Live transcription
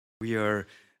We are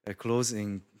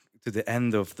closing to the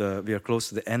end of we are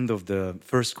close to the end of the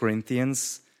First Corinthians.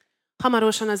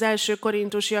 Hamarosan az első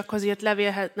korintusiakhoz írt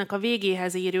levélnek a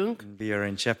végéhez érünk. We are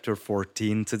in chapter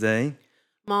 14 today.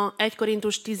 Ma 1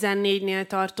 Korintus 14-nél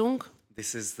tartunk.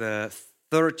 This is the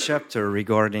third chapter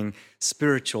regarding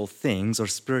spiritual things or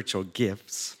spiritual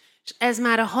gifts. És ez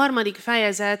már a harmadik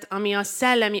fejezet, ami a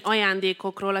szellemi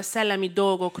ajándékokról, a szellemi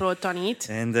dolgokról tanít.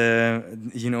 And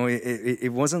you know,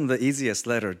 it wasn't the easiest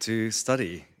letter to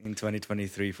study in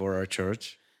 2023 for our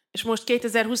church. És most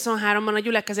 2023-ban a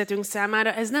gyülekezetünk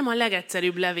számára ez nem a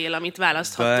legegyszerűbb levél, amit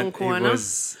választhattunk volna.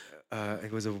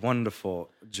 It was a wonderful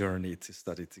journey to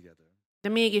study together. De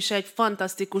mégis egy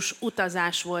fantasztikus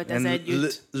utazás volt ez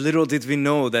együtt. Little did we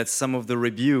know that some of the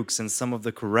rebukes and some of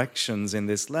the corrections in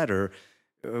this letter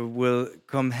will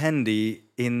come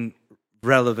handy in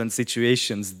relevant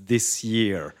situations this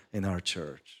year in our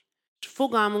church. És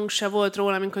fogalmunk se volt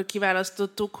róla, amikor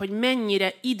kiválasztottuk, hogy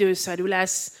mennyire időszerű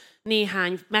lesz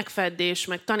néhány megfedés,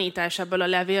 meg tanítás ebből a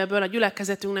levélből a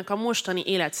gyülekezetünknek a mostani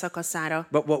életszakaszára.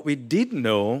 But what we did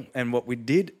know and what we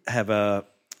did have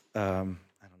I don't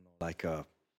know,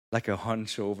 like a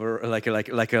hunch over,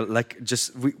 like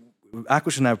just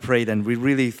Ákos and I prayed and we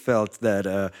really felt that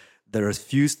there are a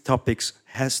few topics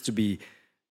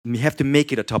we have to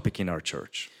make it a topic in our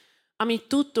church. Amit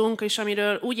tudtunk, és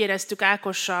amiről úgy éreztük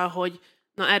Ákossal, hogy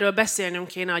na erről beszélnünk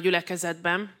kéne a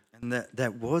gyülekezetben. And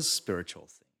that was spiritual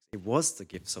things. It was the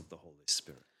gifts of the Holy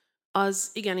Spirit. Az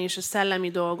igenis a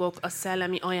szellemi dolgok, a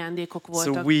szellemi ajándékok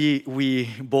voltak. So we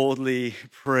boldly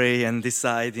pray and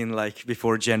decide in like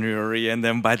before January, and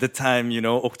then by the time, you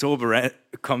know, October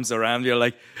comes around, you're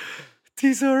like,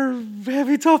 these are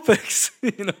heavy topics,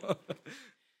 you know.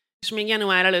 És még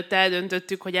január előtt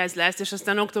eldöntöttük, hogy ez lesz, és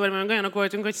aztán októberben olyanok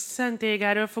voltunk, hogy Szent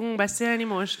Égáról fogunk beszélni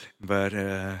most. But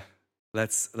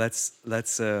let's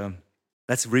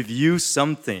review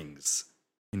some things.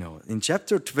 You know, in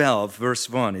chapter 12, verse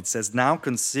 1, it says, "Now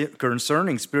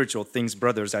concerning spiritual things,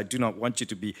 brothers, I do not want you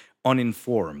to be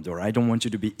uninformed, or I don't want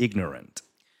you to be ignorant."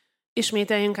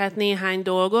 Ismételjünk át néhány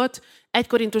dolgot. 1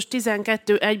 Korintus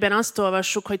 12:1-ben azt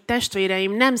olvassuk, hogy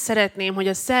testvéreim, nem szeretném, hogy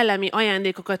a szellemi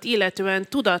ajándékokat illetően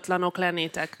tudatlanok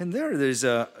lennétek. And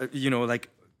there's you know, like,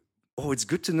 it's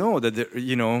good to know that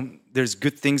there's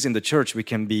good things in the church we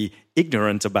can be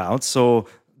ignorant about. So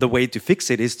the way to fix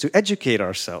it is to educate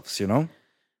ourselves, you know.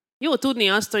 Jó tudni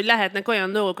azt, hogy lehetnek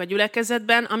olyan dolgok a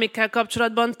gyülekezetben, amikkel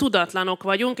kapcsolatban tudatlanok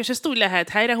vagyunk, és ezt úgy lehet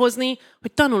helyrehozni,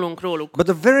 hogy tanulunk róluk. But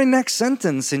the very next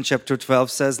sentence in chapter 12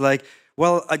 says like,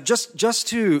 well, just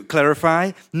to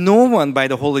clarify, no one by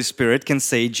the Holy Spirit can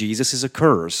say Jesus is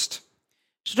accursed.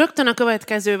 És rögtön a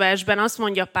következő versben azt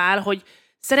mondja Pál, hogy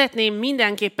szeretném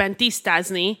mindenképpen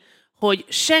tisztázni, hogy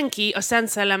senki a Szent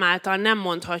Szellem által nem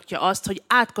mondhatja azt, hogy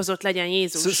átkozott legyen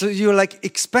Jézus. So you're like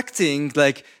expecting,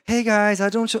 like, hey guys, I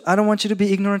don't want you to be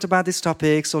ignorant about this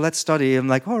topic, so let's study.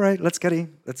 I'm like, all right,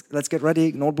 let's get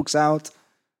ready, notebooks out.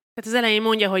 Tehát az elején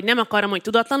mondja, hogy nem akarom, hogy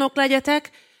tudatlanok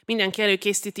legyetek, mindenki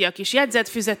előkészíti a kis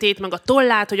jegyzetfüzetét, meg a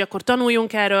tollát, hogy akkor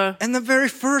tanuljunk erről. And the very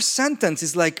first sentence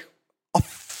is like a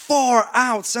far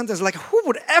out sentence, like who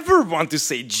would ever want to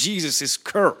say Jesus is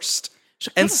cursed?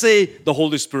 And say, the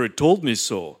Holy Spirit told me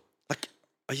so. Like,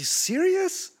 are you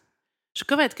serious? És a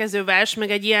következő vers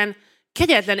meg egy ilyen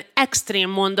kegyetlen, extrém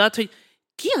mondat, hogy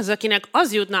ki az, akinek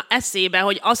az jutna eszébe,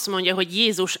 hogy azt mondja, hogy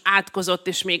Jézus átkozott,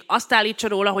 és még azt állítsa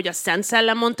róla, hogy a Szent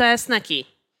Szellem mondta ezt neki?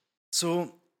 So,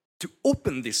 to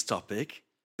open this topic,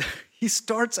 he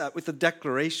starts out with a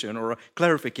declaration or a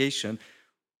clarification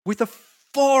with a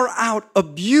far out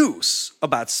abuse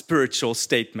about spiritual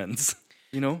statements,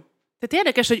 you know? Tehát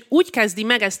érdekes, hogy úgy kezdi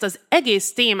meg ezt az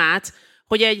egész témát,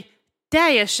 hogy egy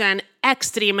teljesen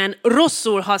extrémen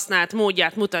rosszul használt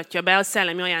módját mutatja be a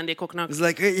szellemi ajándékoknak. It's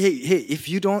like, hey,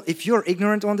 if you're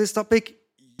ignorant on this topic,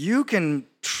 you can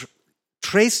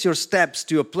trace your steps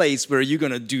to a place where you're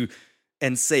going to do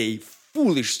and say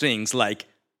foolish things like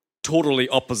totally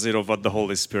opposite of what the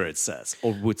Holy Spirit says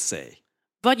or would say.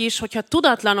 Vagyis, hogyha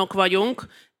tudatlanok vagyunk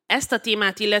ezt a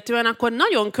témát illetően, akkor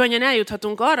nagyon könnyen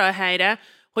eljuthatunk arra a helyre,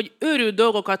 hogy őrült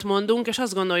dolgokat mondunk, és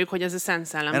azt gondoljuk, hogy ez a Szent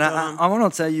Szellemtől van. I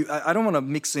want to tell you, I don't want to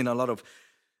mix in a lot of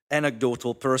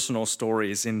anecdotal, personal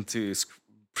stories into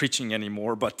preaching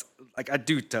anymore, but like I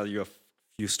do tell you a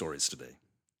few stories today.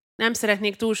 Nem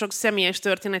szeretnék túl sok személyes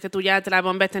történetet úgy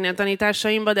általában betenni a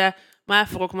tanításaimba, de már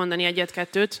fogok mondani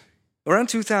egyet-kettőt. Around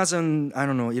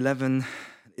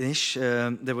 2011-ish,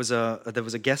 there was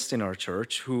a guest in our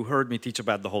church who heard me teach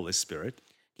about the Holy Spirit.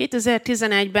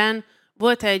 2011-ben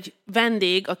volt egy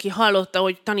vendég, aki hallotta,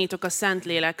 hogy tanítok a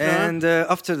Szentlélekről. And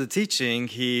after the teaching,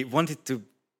 he wanted to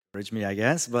encourage me, I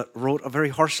guess, but wrote a very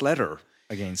harsh letter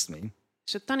against me.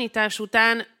 És a tanítás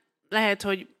után lehet,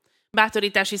 hogy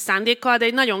bátorítási szándékkal, de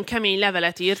egy nagyon kemény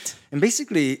levelet írt. And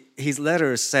basically, his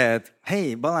letter said,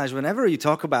 hey, Balázs, whenever you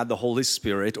talk about the Holy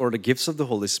Spirit or the gifts of the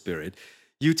Holy Spirit,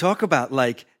 you talk about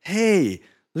like, hey,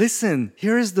 listen,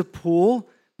 here is the pool,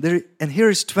 and here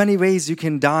is 20 ways you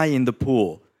can die in the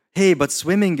pool. Hey, but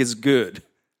swimming is good.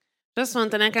 És azt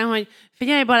mondta nekem, hogy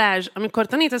figyelj Balázs, amikor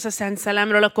tanítasz a Szent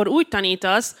Szellemről, akkor úgy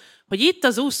tanítasz, hogy itt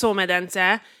az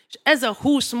úszómedence, és ez a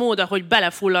 20 mód, hogy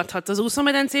belefulladhatsz az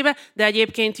úszómedencébe, de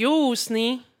egyébként jó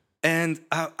úszni. And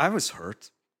I was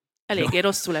hurt. Eléggé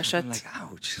rosszul esett. I'm like,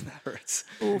 ouch, that hurts.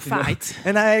 Fájt.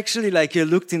 And I actually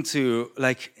looked into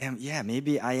yeah,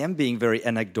 maybe I am being very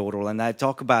anecdotal, and I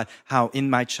talk about how in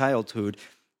my childhood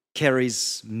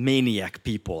carries maniac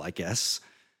people, I guess,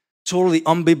 totally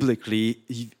unbiblically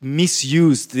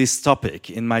misused this topic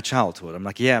in my childhood. I'm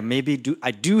like, yeah, maybe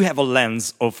I do have a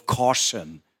lens of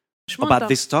caution about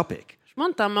this topic. És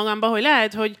mondtam magamba, hogy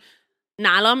lehet, hogy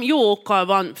nálam jó okkal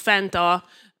van fent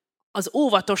az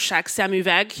óvatosság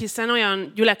szemüveg, hiszen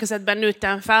olyan gyülekezetben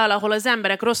nőttem fel, ahol az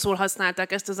emberek rosszul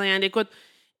használták ezt az ajándékot,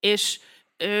 és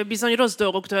bizony rossz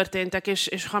dolgok történtek,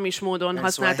 és hamis módon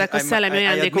használták a szellemi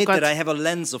ajándékokat. I admit that I have a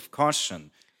lens of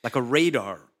caution, like a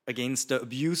radar against the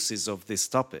abuses of this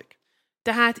topic.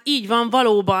 Tehát így van,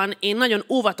 valóban én nagyon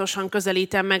óvatosan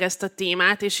közelítem meg ezt a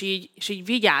témát, és így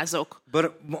vigyázok.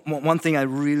 But one thing I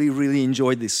really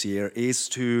enjoyed this year is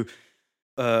to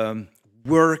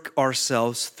work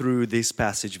ourselves through this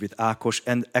passage with Ákos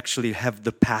and actually have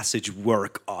the passage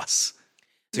work us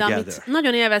together. De amit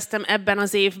nagyon élveztem ebben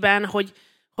az évben,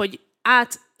 hogy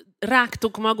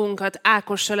átrágtuk magunkat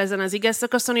Ákossal ezen az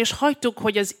igeszakaszon, és hagytuk,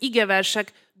 hogy az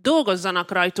igeversek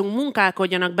dolgozzanak rajtunk,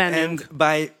 munkálkodjanak bennünk. And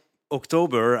by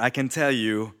October, I can tell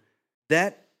you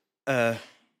that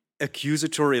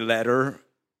accusatory letter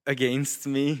against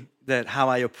me, that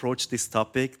how I approach this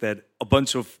topic, that a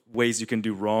bunch of ways you can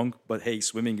do wrong, but hey,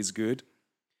 swimming is good.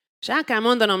 És el kell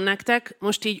mondanom nektek,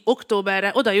 most így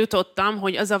októberre oda jutottam,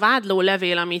 hogy az a vádló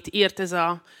levél, amit írt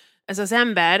ez az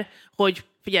ember, hogy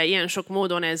figyelj, ilyen sok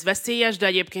módon ez veszélyes, de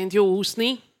egyébként jó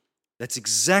úszni. That's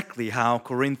exactly how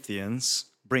Corinthians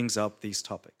brings up these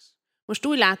topics. Most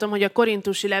úgy látom, hogy a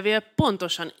korintusi levél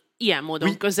pontosan ilyen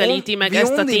módon közelíti meg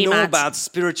ezt a témát. We only know témát. about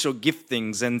spiritual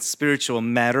giftings and spiritual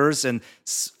matters and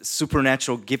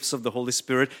supernatural gifts of the Holy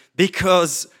Spirit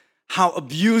because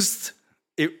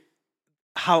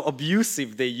how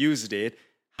abusive they used it,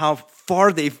 how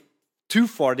too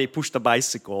far they pushed the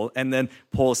bicycle, and then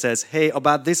Paul says, hey,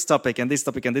 about this topic and this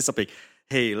topic and this topic,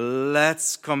 hey,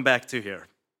 let's come back to here.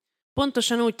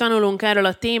 Pontosan úgy tanulunk erről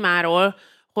a témáról,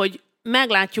 hogy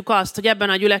meglátjuk azt, hogy ebben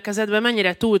a gyülekezetben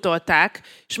mennyire túltolták,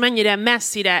 és mennyire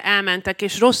messzire elmentek,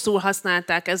 és rosszul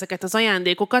használták ezeket az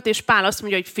ajándékokat, és Pál azt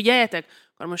mondja, hogy figyeljetek,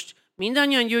 akkor most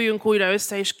mindannyian gyűjjünk újra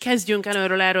össze, és kezdjünk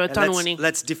előről erről tanulni.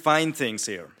 Let's define things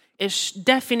here. És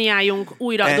definiáljunk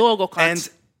újra dolgokat.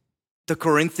 And the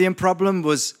Corinthian problem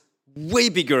was way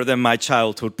bigger than my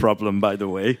childhood problem, by the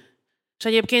way. És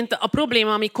egyébként a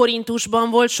probléma, ami Korintusban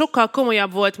volt, sokkal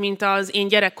komolyabb volt, mint az én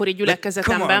gyerekkori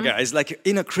gyülekezetemben. Come on, guys. Like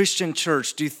in a Christian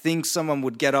church, do you think someone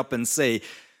would get up and say,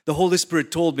 the Holy Spirit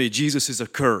told me Jesus is a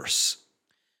curse?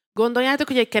 Gondoljátok,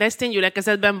 hogy egy keresztény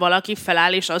gyülekezetben valaki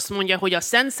feláll, és azt mondja, hogy a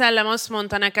Szent Szellem azt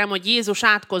mondta nekem, hogy Jézus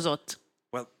átkozott.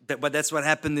 Well, but that's what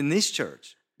happened in this church.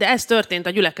 De ez történt a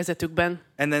gyülekezetükben.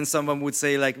 And then someone would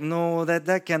say like, no,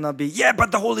 that cannot be. Yeah, but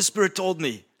the Holy Spirit told me.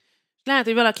 Lehet,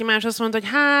 hogy valaki más azt mondta, hogy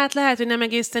hát, lehet, hogy nem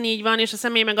egészen így van, és a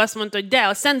személy meg azt mondta, hogy de,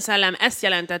 a Szent Szellem ezt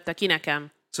jelentette ki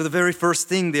nekem. So the very first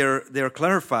thing they're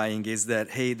clarifying is that,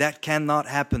 hey, that cannot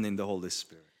happen in the Holy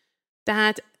Spirit.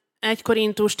 Tehát 1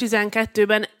 Korintus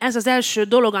 12-ben ez az első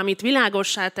dolog, amit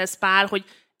világossá tesz Pál, hogy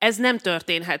ez nem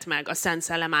történhet meg a Szent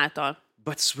Szellem által.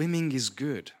 But swimming is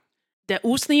good. De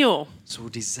úszni jó. So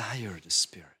desire the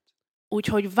Spirit.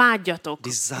 Úgyhogy vágyjatok a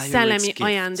szellemi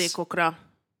ajándékokra.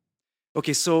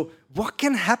 Okay, so what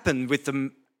can happen with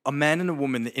a man and a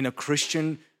woman in a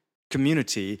Christian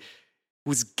community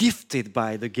who's gifted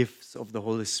by the gifts of the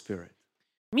Holy Spirit?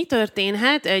 Mi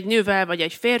történhet egy nővel vagy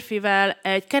egy férfivel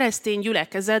egy keresztény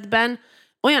gyülekezetben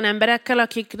olyan emberekkel,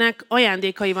 akiknek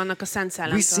ajándékai vannak a Szent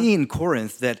Szellemtől? We see in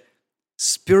Corinth that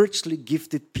spiritually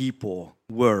gifted people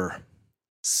were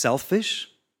selfish.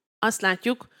 Azt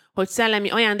látjuk, hogy szellemi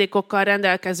ajándékokkal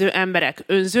rendelkező emberek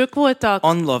önzők voltak,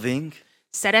 unloving,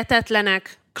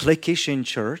 szeretetlenek, cliquish in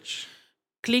church,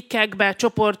 klikkekbe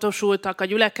csoportosultak a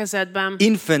gyülekezetben,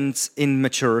 infants in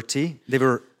maturity, they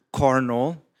were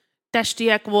carnal,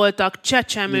 testiek voltak,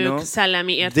 csecsemők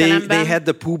szellemi értelemben. They had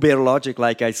the Pooh Bear logic,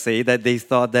 like I say, that they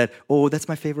thought that, oh, that's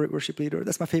my favorite worship leader,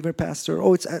 that's my favorite pastor,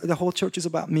 oh, the whole church is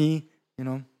about me, you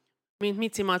know. mint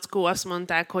Mici Mackó azt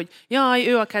mondták, hogy jaj,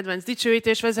 ő a kedvenc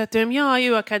dicsőítésvezetőm, jaj,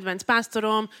 ő a kedvenc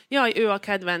pásztorom, jaj, ő a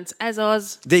kedvenc ez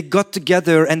az. They got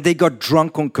together and they got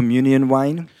drunk on communion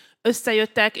wine.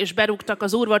 Összejöttek és berúgtak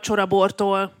az úrvacsora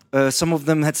bortól. Some of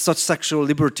them had such sexual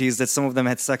liberties that some of them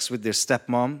had sex with their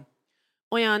stepmom.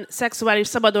 Olyan szexuális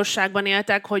szabadosságban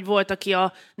éltek, hogy volt, aki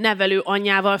a nevelő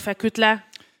anyjával feküdt le.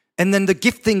 And then the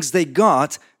giftings they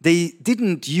got, they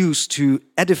didn't use to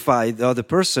edify the other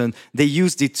person. They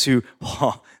used it to,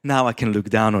 now I can look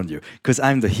down on you because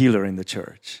I'm the healer in the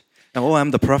church. Now, I'm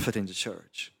the prophet in the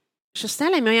church. És a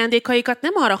szellemi ajándékaikat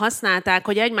nem arra használták,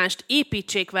 hogy egymást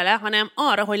építsék vele, hanem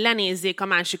arra, hogy lenézzék a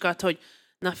másikat, hogy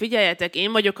na figyeljetek,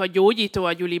 én vagyok a gyógyító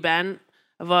a gyüliben,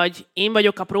 vagy én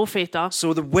vagyok a próféta.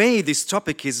 So the way this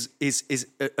topic is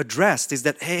addressed is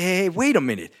that, hey, wait a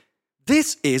minute.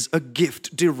 This is a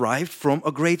gift derived from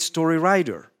a great story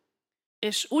writer.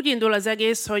 És úgy indul az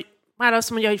egész, hogy már azt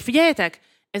mondja, hogy figyeljetek,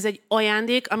 ez egy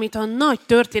ajándék, amit a nagy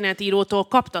történetírótól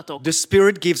kaptatok. The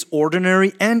Spirit gives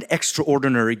ordinary and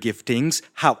extraordinary giftings,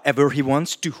 however He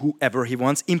wants, to whoever He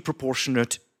wants, in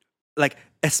proportionate, like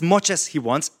as much as He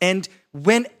wants, and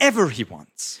whenever He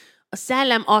wants. A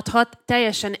szellem adhat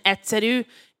teljesen egyszerű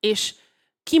és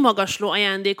kimagasló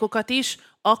ajándékokat is,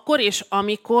 akkor és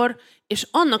amikor, és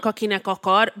annak, akinek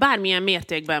akar, bármilyen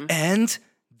mértékben. And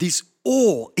this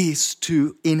all is to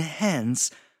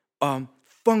enhance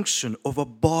function of a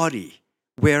body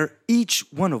where each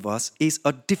one of us is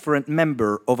a different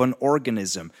member of an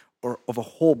organism or of a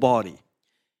whole body.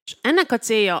 És ennek a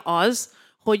célja az,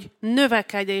 hogy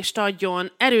növekedést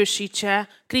adjon, erősítse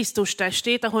Krisztus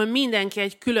testét, ahol mindenki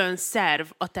egy külön szerv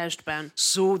a testben.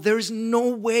 So there is no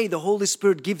way the Holy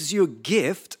Spirit gives you a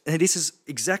gift, and this is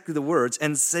exactly the words,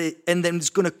 and then it's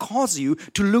going to cause you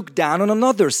to look down on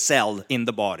another cell in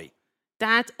the body.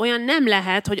 Tehát olyan nem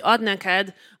lehet, hogy ad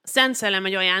neked a Szent Szellem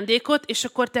egy ajándékot, és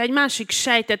akkor te egy másik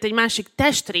sejtet, egy másik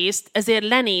testrészt ezért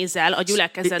lenézel a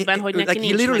gyülekezetben, hogy neki like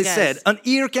nincs he literally meg said, ez. an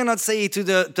ear cannot say to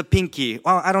the pinky,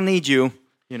 oh, I don't need you,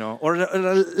 or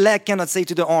the leg cannot say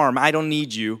to the arm, I don't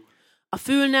need you. A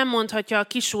fül nem mondhatja a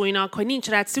kisújnak, hogy nincs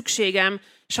rád szükségem,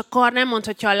 és a kar nem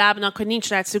mondhatja a lábnak, hogy nincs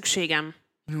rád szükségem.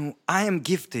 I am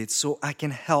gifted so I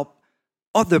can help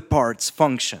other parts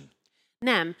function.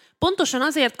 Nem. Pontosan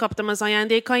azért kaptam az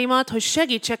ajándékaimat, hogy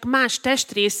segítsek más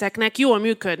testrészeknek jól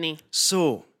működni.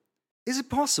 So, is it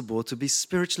possible to be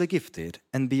spiritually gifted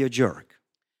and be a jerk?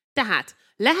 Tehát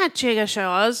lehetséges-e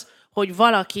az, hogy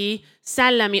valaki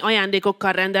szellemi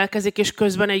ajándékokkal rendelkezik, és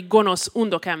közben egy gonosz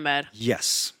undokember?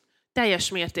 Yes. Teljes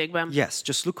mértékben. Yes,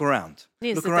 just look around.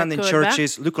 Nézzetek Look around in körbe.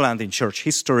 churches, look around in church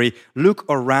history, look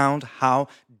around how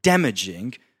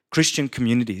damaging Christian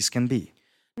communities can be.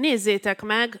 Nézzétek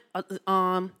meg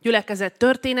a gyülekezet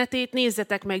történetét,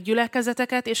 nézzetek meg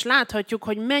gyülekezeteket, és láthatjuk,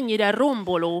 hogy mennyire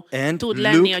romboló tud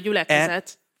lenni a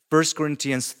gyülekezet. 1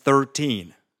 Corinthians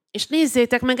 13. És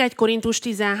nézzétek meg 1 Korintus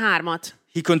 13-at.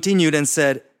 He continued and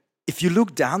said, if you look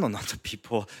down on other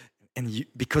people and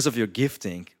because of your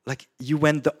gifting, like you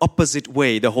went the opposite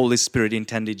way the Holy Spirit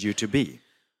intended you to be.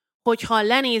 Hogyha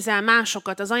lenézel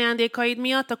másokat az ajándékaid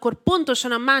miatt, akkor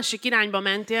pontosan a másik irányba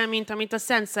mentél, mint amit a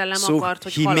Szent Szellem akart,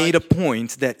 hogy he haladj. made a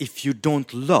point that if you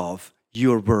don't love,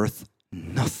 you're worth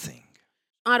nothing.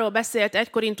 Arról beszélt 1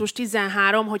 Korintus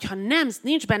 13, hogy ha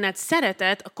nincs benned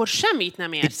szeretet, akkor semmit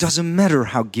nem It érsz. doesn't matter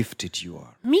how gifted you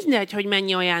are. Mindegy, hogy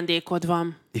mennyi ajándékod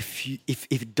van. If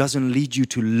it doesn't lead you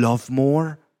to love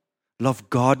more, love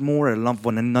God more, and love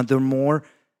one another more,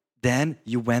 then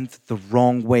you went the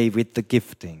wrong way with the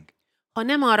gifting. Ha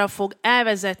nem arra fog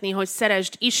elvezetni, hogy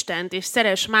szeresd Istent és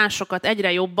szeress másokat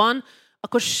egyre jobban,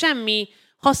 akkor semmi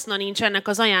haszna nincs ennek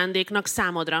az ajándéknak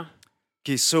számodra.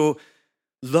 Okay, so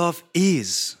love is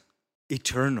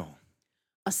eternal.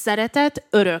 A szeretet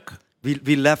örök.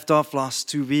 We left off last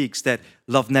 2 weeks that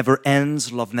love never ends,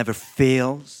 love never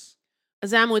fails.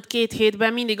 Az elmúlt 2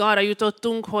 hétben mindig arra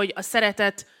jutottunk, hogy a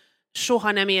szeretet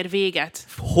soha nem ér véget.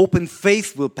 Hope and faith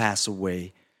will pass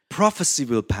away. Prophecy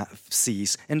will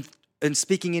cease. And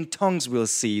speaking in tongues will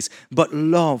cease. But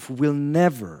love will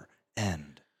never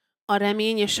end. A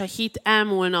remény és a hit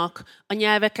elmúlnak, a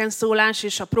nyelveken szólás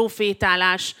és a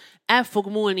profétálás el fog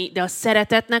múlni, de a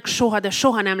szeretetnek soha, de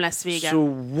soha nem lesz vége. So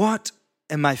what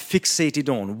am I fixated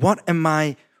on? What am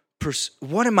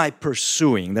I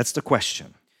pursuing? That's the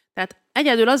question. Tehát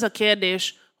egyedül az a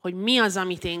kérdés, hogy mi az,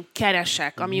 amit én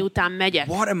keresek, ami után megyek.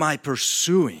 What am I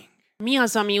pursuing? Mi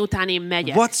az, ami után én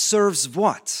megyek? What serves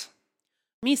what?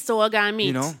 Mi szolgál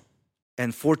mit?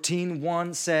 And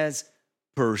 14:1 says,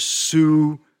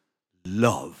 pursue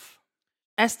love.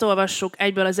 Ezt olvassuk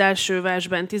egyből az első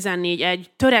versben, 14:1.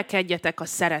 Törekedjetek a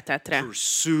szeretetre.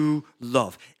 Pursue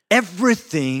love.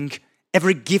 Everything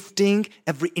every gifting,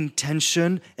 every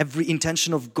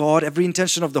intention of God, every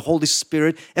intention of the Holy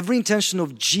Spirit, every intention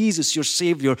of Jesus, your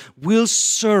Savior, will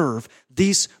serve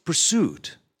this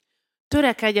pursuit.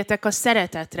 Törekedjetek a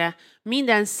szeretetre.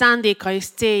 Minden szándéka és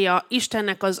célja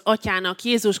Istennek, az Atyának,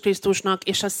 Jézus Krisztusnak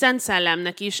és a Szent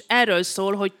Szellemnek is erről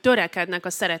szól, hogy törekednek a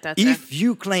szeretetre. If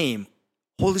you claim,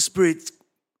 Holy Spirit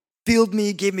filled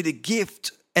me, gave me the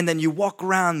gift, and then you walk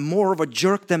around more of a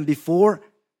jerk than before,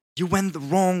 you went the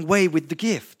wrong way with the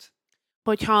gift.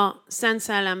 Hogyha Szent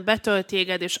Szellem betölt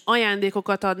téged, és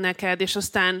ajándékokat ad neked, és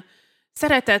aztán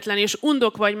szeretetlen és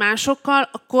undok vagy másokkal,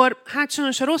 akkor hát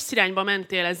sajnos a rossz irányba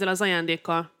mentél ezzel az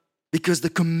ajándékkal. Because the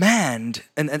command,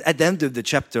 and at the end of the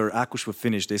chapter, Akush will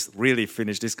finish this,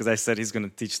 because I said he's going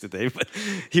to teach today, but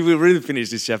he will really finish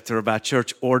this chapter about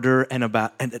church order and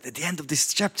at the end of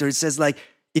this chapter it says like,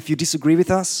 if you disagree with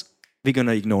us, we're going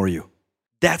to ignore you.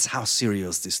 That's how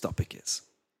serious this topic is.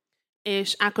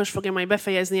 És Ákos fogja majd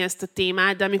befejezni ezt a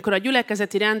témát, de amikor a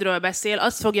gyülekezeti rendről beszél,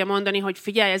 azt fogja mondani, hogy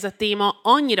figyelj, ez a téma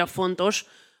annyira fontos,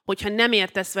 hogyha nem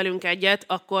értesz velünk egyet,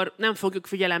 akkor nem fogjuk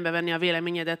figyelembe venni a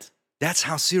véleményedet. That's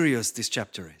how serious this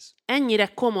chapter is. Ennyire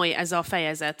komoly ez a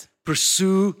fejezet.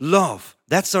 Pursue love.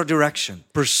 That's our direction.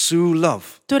 Pursue love.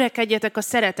 Törekedjetek a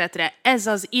szeretetre. Ez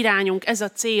az irányunk, ez a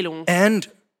célunk.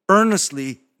 And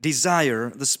earnestly desire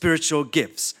the spiritual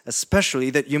gifts, especially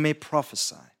that you may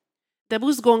prophesy. De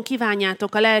buzgón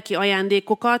kívánjátok a lelki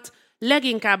ajándékokat,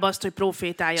 leginkább azt, hogy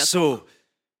profétáljatok. So,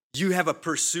 you have a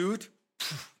pursuit.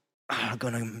 I'm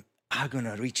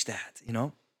gonna reach that, you know?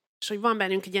 És hogy van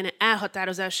bennünk egy ilyen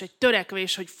elhatározás, egy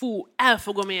törekvés, hogy el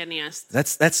fogom érni ezt.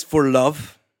 That's for love.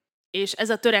 És ez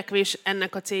a törekvés,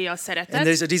 ennek a célja a szeretet. And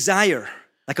there's a desire,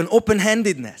 like an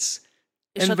open-handedness.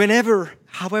 And whenever,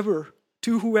 however,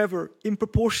 to whoever, in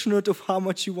proportionate of how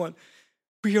much you want,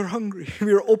 we are hungry,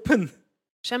 we are open.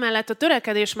 És emellett a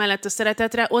törekedés mellett a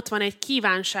szeretetre ott van egy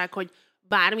kívánság, hogy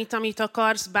bármit, amit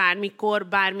akarsz, bármikor,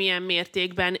 bármilyen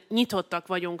mértékben nyitottak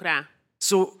vagyunk rá.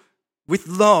 So, with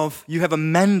love, you have a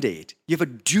mandate, you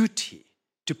have a duty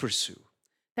to pursue.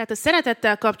 Tehát a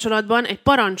szeretettel kapcsolatban egy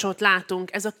parancsot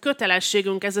látunk, ez a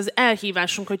kötelességünk, ez az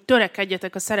elhívásunk, hogy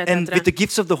törekedjetek a szeretetre. And with the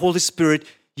gifts of the Holy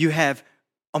Spirit, you have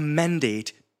a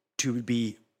mandate to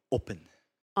be open.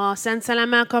 A Szent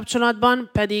Szellemmel kapcsolatban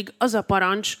pedig az a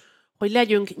parancs, hogy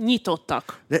legyünk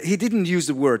nyitottak. He didn't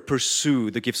use the word pursue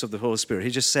the gifts of the Holy Spirit. He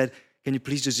just said, can you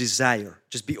please just desire,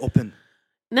 just be open.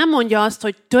 Nem mondja azt,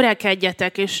 hogy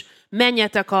törekedjetek és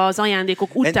menjetek az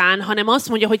ajándékok után, hanem azt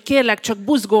mondja, hogy kérlek, csak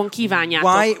buzgón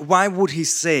kívánjátok. Why would he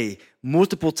say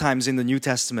multiple times in the New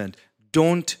Testament,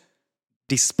 don't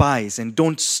despise and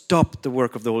don't stop the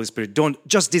work of the Holy Spirit. Don't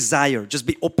just desire, just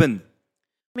be open.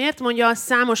 Miért mondja azt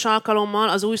számos alkalommal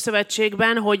az Új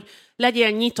Szövetségben, hogy legyél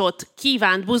nyitott,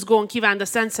 kívánt, buzgón kívánt a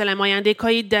Szent Szellem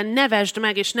ajándékait, de ne vesd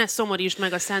meg és ne szomorítsd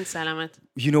meg a Szent Szellemet?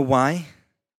 You know why?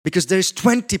 Because there's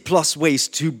 20 plus ways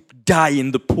to die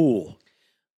in the pool.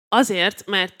 Azért,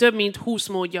 mert több mint 20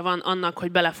 módja van annak,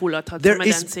 hogy belefulladhatsz a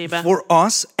medencébe. For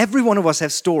us, every one of us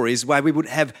have stories why we would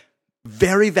have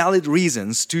very valid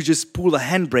reasons to just pull a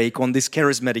handbrake on this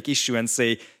charismatic issue and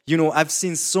say, you know, I've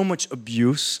seen so much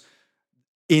abuse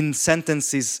in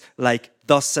sentences like,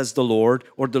 thus says the Lord,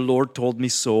 or the Lord told me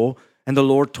so, and the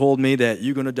Lord told me that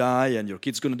you're going to die, and your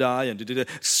kid's going to die, and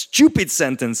stupid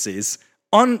sentences,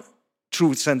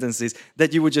 untrue sentences,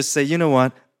 that you would just say, you know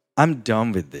what, I'm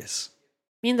done with this.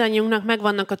 Mindannyiunknak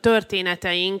megvannak a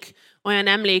történeteink, olyan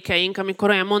emlékeink, amikor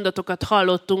olyan mondatokat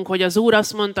hallottunk, hogy az Úr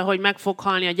azt mondta, hogy meg fog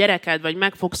halni a gyereked, vagy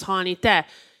meg fogsz halni te.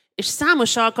 És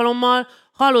számos alkalommal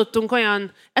hallottunk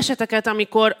olyan eseteket,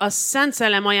 amikor a Szent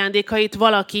Szellem ajándékait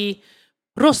valaki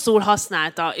rosszul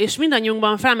használta, és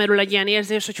mindannyiunkban felmerül egy ilyen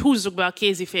érzés, hogy húzzuk be a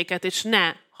kéziféket, és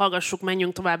ne hallgassuk,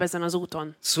 menjünk tovább ezen az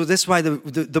úton. So that's why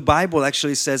the Bible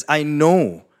actually says, I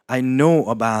know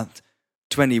about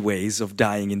 20 ways of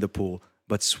dying in the pool,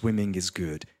 but swimming is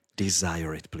good.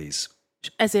 Desire it, please.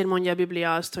 És ezért mondja a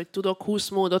Biblia azt, hogy tudok 20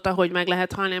 módot, ahogy meg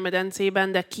lehet halni a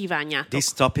medencében, de kívánjátok.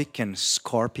 This topic can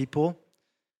scar people,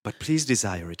 but please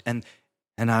desire it. And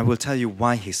I will tell you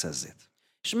why he says it.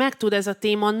 És meg tud ez a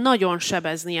téma nagyon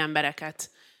sebezni embereket.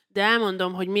 De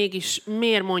elmondom, hogy mégis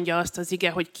miért mondja azt az ige,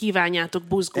 hogy kívánjátok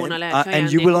buzgón a lelki ajándékokat.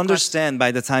 And you will understand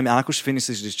by the time Akush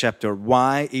finishes this chapter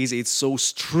why is it so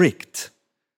strict,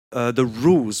 the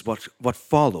rules, what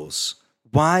follows.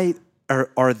 Why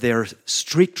are there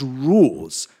strict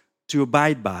rules to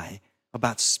abide by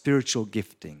about spiritual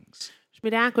giftings? És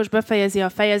mire Ákos befejezi a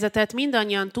fejezetet,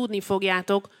 mindannyian tudni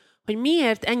fogjátok, hogy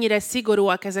miért ennyire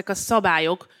szigorúak ezek a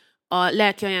szabályok a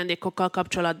lelki ajándékokkal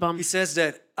kapcsolatban. He says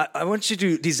that I want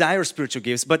you to desire spiritual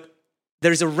gifts, but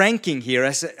there is a ranking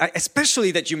here,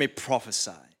 especially that you may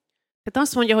prophesy. Tehát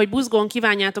azt mondja, hogy buzgón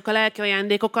kívánjátok a lelki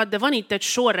ajándékokat, de van itt egy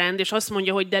sorrend, és azt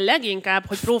mondja, hogy de leginkább,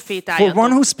 hogy For one profétáljatok.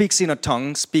 who speaks in a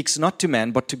tongue speaks not to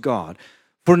man, but to God.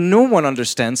 For no one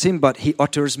understands him, but he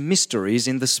utters mysteries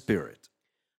in the Spirit.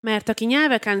 Mert aki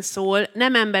nyelveken szól,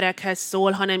 nem emberekhez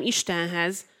szól, hanem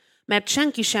Istenhez, mert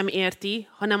senki sem érti,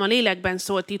 hanem a lélekben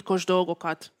szól titkos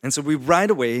dolgokat. And so we right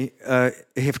away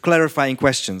have clarifying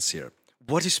questions here.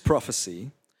 What is prophecy?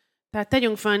 Tehát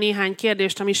tegyünk fel néhány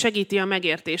kérdést, ami segíti a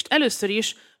megértést. Először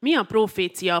is, mi a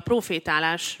profécia, a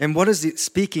profétálás? And what does the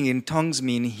speaking in tongues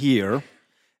mean here?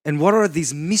 And what are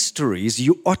these mysteries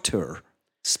you utter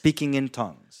speaking in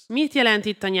tongues? Mit jelent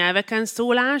itt a nyelveken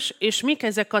szólás, és mik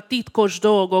ezek a titkos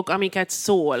dolgok, amiket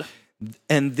szól?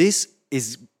 And this is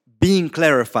being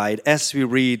clarified as we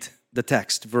read the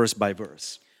text verse by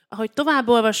verse. Ahogy tovább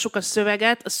olvassuk a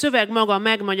szöveget, a szöveg maga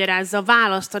megmagyarázza,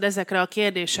 választ ad ezekre a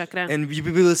kérdésekre. And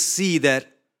we will see that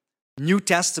New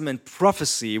Testament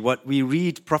prophecy, what we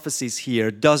read prophecies here,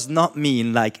 does not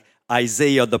mean like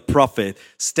Isaiah the prophet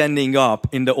standing up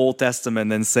in the Old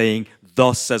Testament and saying,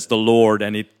 "Thus says the Lord,"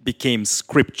 and it became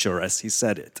scripture as he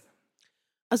said it.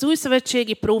 Az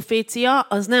újszövetségi profécia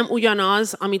az nem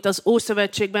ugyanaz, amit az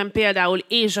Ószövetségben például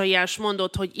Ézsaiás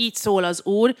mondott, hogy így szól az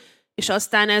Úr, és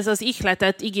aztán ez az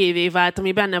ihletett igévé vált,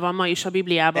 ami benne van ma is a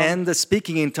Bibliában. And the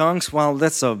speaking in tongues, well,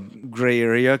 that's a gray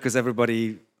area because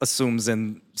everybody assumes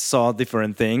and saw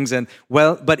different things. And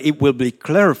well, but it will be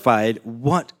clarified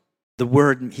what the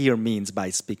word here means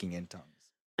by speaking in tongues.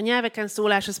 A nyelveken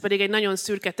szólás az pedig egy nagyon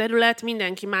szürke terület,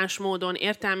 mindenki más módon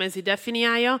értelmezi,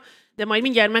 definiálja, de majd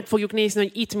mindjárt meg fogjuk nézni,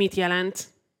 hogy itt mit jelent.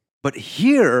 But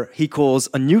here he calls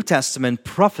a New Testament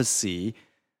prophecy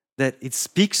that it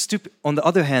speaks to, on the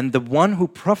other hand, the one who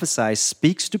prophesies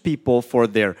speaks to people for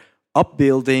their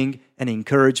upbuilding and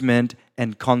encouragement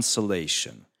and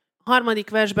consolation. A harmadik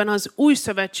versben az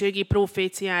újszövetségi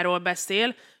proféciáról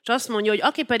beszél, és azt mondja, hogy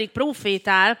aki pedig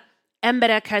profétál,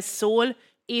 emberekhez szól,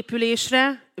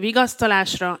 épülésre,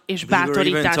 vigasztalásra és We were even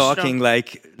bátorításra. talking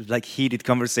like heated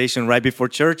conversation right before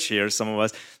church here, some of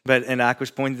us. And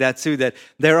Akush pointed that too, that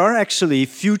there are actually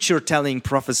future-telling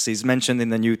prophecies mentioned in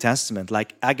the New Testament,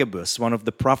 like Agabus, one of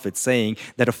the prophets, saying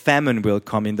that a famine will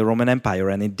come in the Roman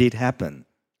Empire, and it did happen.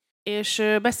 És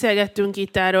beszélgettünk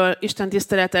itt erről Isten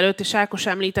tisztelet előtt, és Ákos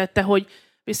említette, hogy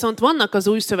viszont vannak az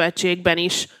új szövetségben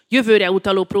is jövőre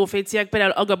utaló proféciák,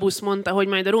 például Agabus mondta, hogy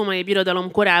majd a római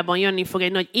birodalom korában jönni fog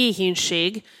egy nagy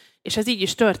éhínség, és ez így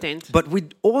is történt. But we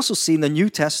also see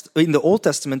in the Old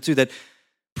Testament too that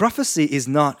prophecy is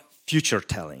not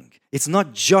future-telling. It's not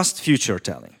just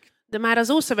future-telling. De már az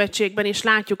Ószövetségben is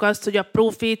látjuk azt, hogy a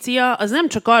profécia az nem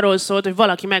csak arról szólt, hogy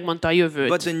valaki megmondta a jövőt.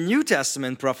 But the New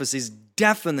Testament prophecy is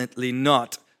definitely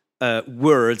not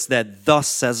words that thus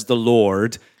says the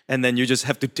Lord, and then you just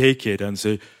have to take it and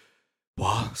say,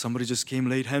 wow, somebody just came,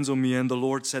 laid hands on me, and the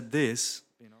Lord said this.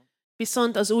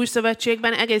 Viszont az új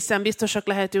szövetségben egészen biztosak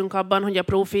lehetünk abban, hogy a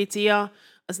profécia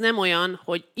az nem olyan,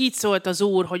 hogy így szólt az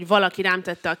Úr, hogy valaki rám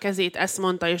tette a kezét, ezt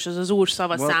mondta, és az az Úr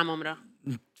szava számomra.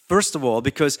 First of all,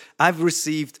 because I've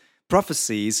received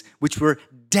prophecies which were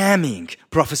damning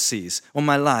prophecies on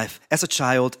my life as a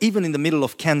child, even in the middle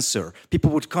of cancer. People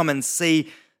would come and say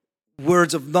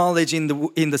words of knowledge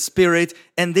in the spirit,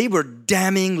 and they were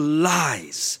damning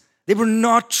lies. They were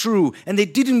not true, and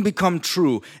they didn't become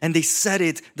true, and they said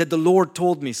it that the Lord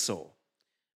told me so.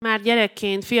 Már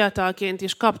gyerekként, fiatalként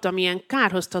is kaptam ilyen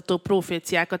kárhoztató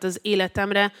proféciákat az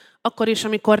életemre, akkor is,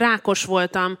 amikor rákos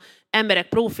voltam, emberek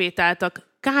profétáltak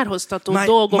kárhoztató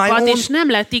dolgokat, és nem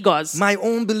lett igaz. My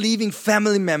own believing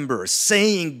family members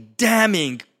saying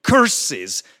damning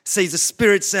curses, says the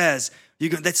Spirit says,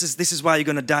 this is why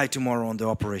you're going to die tomorrow on the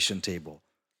operation table.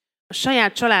 A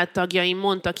saját családtagjaim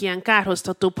mondtak ilyen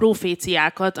kárhoztató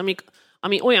proféciákat,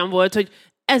 ami olyan volt, hogy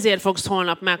ezért fogsz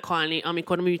holnap meghalni,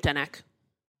 amikor műtenek.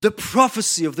 The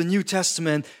prophecy of the New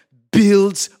Testament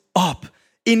builds up,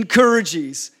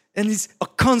 encourages, and is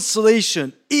a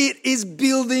consolation. It is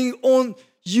building on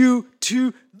you to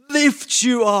lift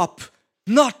you up,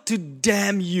 not to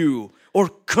damn you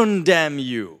or condemn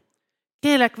you.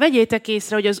 Kérlek, vegyétek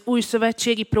észre, hogy az új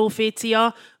szövetségi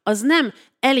profécia az nem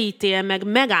elítél meg,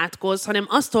 megátkoz, hanem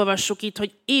azt olvassuk itt,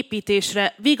 hogy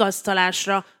építésre,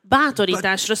 vigasztalásra,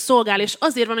 bátorításra szolgál, és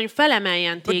azért van, hogy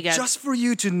felemeljen téged. But just for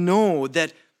you to know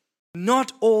that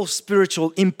not all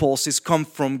spiritual impulses come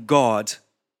from God,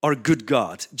 or good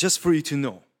God, just for you to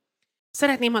know.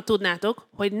 Szeretném, ha tudnátok,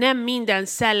 hogy nem minden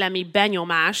szellemi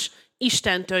benyomás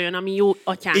Istentől jön, ami jó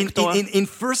atyánktól. In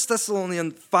 1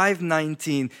 Thessalonians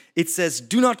 5:19, it says,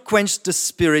 do not quench the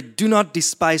spirit, do not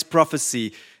despise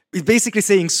prophecy. It's basically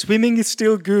saying swimming is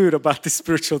still good about the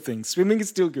spiritual things. Swimming is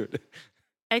still good.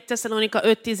 1 Tesszalonika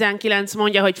 5.19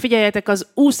 mondja, hogy figyeljetek, az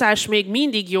úszás még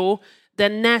mindig jó, de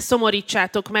ne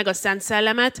szomorítsátok meg a Szent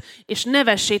Szellemet, és ne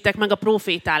vessétek meg a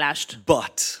profétálást.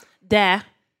 But De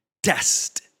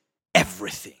test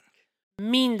everything.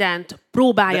 mindent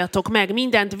próbáljatok meg,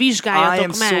 mindent I am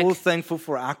vizsgáljatok so meg. thankful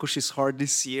for Akush's heart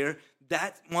this year.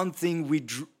 That one thing I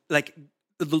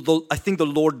think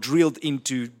the Lord drilled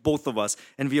into both of us,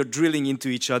 and we are drilling into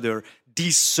each other.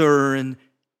 Discern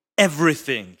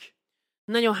everything.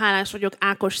 Nagyon hálás vagyok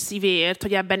Ákos szívéért,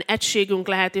 hogy ebben egységünk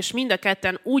lehet, és mind a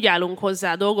ketten úgy állunk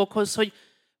hozzá a dolgokhoz, hogy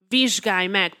vizsgálj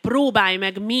meg, próbálj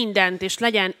meg mindent, és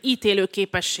legyen ítélő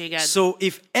képességed. So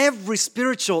if every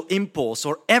spiritual impulse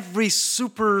or every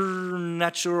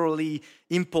supernaturally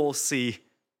impulsive,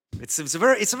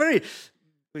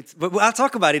 but I'll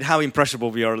talk about it, how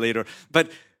impressionable we are later.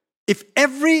 But if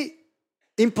every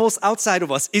impulse outside of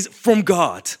us is from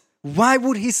God, why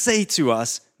would he say to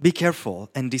us, be careful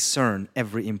and discern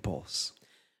every impulse?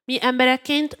 Mi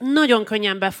emberekként nagyon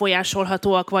könnyen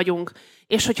befolyásolhatóak vagyunk,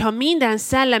 és hogyha minden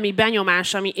szellemi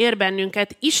benyomás, ami ér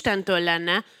bennünket, Istentől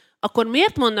lenne, akkor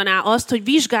miért mondaná azt, hogy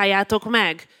vizsgáljátok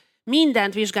meg?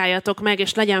 Mindent vizsgáljatok meg,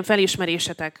 és legyen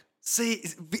felismerésetek. Say,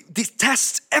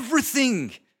 test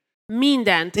everything.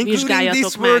 Mindent Including vizsgáljatok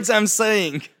these meg. words I'm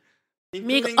saying.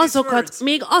 Még azokat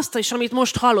is, amit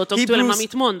most hallotok tőlem,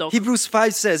 amit mondok. Hebrews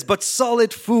 5 says, but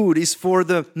solid food is for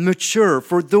the mature,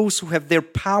 for those who have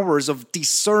their powers of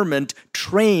discernment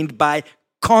trained by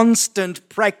constant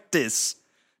practice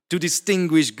to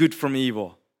distinguish good from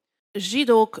evil.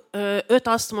 Zsidók 5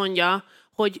 azt mondja,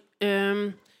 hogy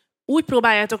úgy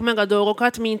próbáljátok meg a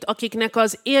dolgokat, mint akiknek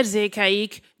az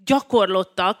érzékeik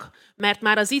gyakorlottak, mert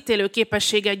már az ítélő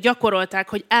képességet gyakorolták,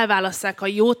 hogy elválasszák a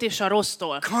jót és a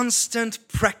rossztól. Constant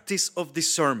practice of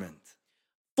discernment.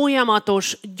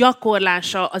 Folyamatos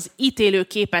gyakorlása az ítélő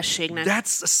képességnek.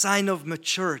 That's a sign of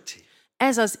maturity.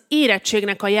 Ez az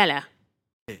érettségnek a jele.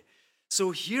 Okay.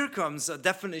 So here comes a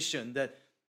definition that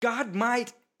God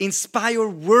might inspire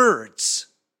words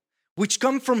which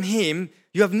come from him.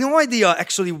 You have no idea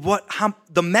actually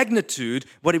the magnitude,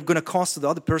 what it's going to cost to the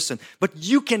other person. But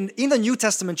you can, in the New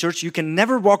Testament church, you can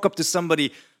never walk up to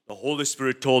somebody, the Holy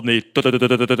Spirit told me,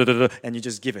 and you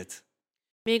just give it.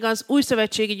 Még az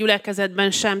újszövetségi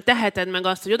gyülekezetben sem teheted meg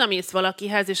azt, hogy odamész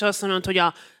valakihez, és azt mondod, hogy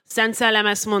a Szent Szellem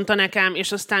ezt mondta nekem,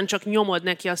 és aztán csak nyomod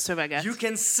neki a szöveget. You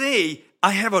can say,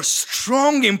 I have a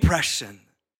strong impression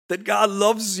that God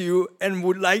loves you and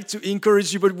would like to encourage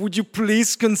you, but would you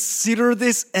please consider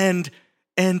this and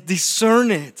discern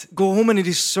it. Go home and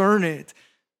discern it.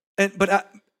 But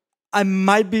I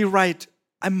might be right.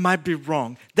 I might be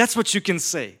wrong. That's what you can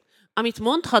say. Amit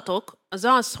mondhatok, az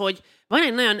az, hogy van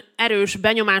egy nagyon erős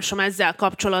benyomásom ezzel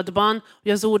kapcsolatban,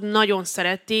 hogy az Úr nagyon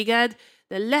szeret téged,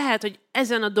 de lehet, hogy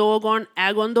ezen a dolgon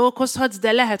elgondolkozhatsz,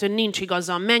 de lehet, hogy nincs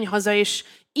igaza. Menj haza, és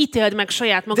ítéld meg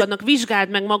saját magadnak, vizsgáld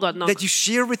meg magadnak. That you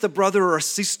share with a brother or a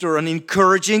sister an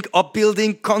encouraging,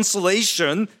 upbuilding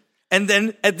consolation, and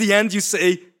then at the end you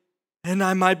say, and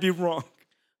I might be wrong.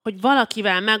 Hogy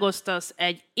valakivel megosztasz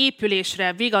egy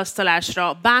épülésre,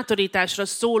 vigasztalásra, bátorításra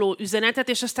szóló üzenetet,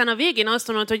 és aztán a végén azt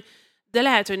mondod, hogy de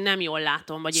lehet, hogy nem jól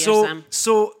látom, vagy érzem.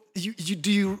 So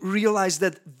do you realize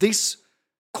that this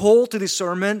call to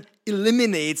discernment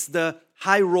eliminates the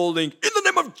high rolling, in the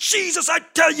name of Jesus, I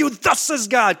tell you, thus says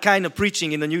God, kind of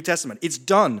preaching in the New Testament. It's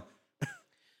done.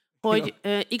 Hogy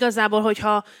igazából,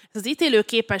 hogyha az ítélő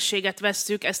képességet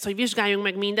vesszük, ezt, hogy vizsgáljunk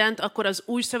meg mindent, akkor az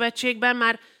új szövetségben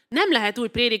már nem lehet úgy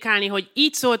prédikálni, hogy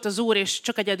így szólt az Úr, és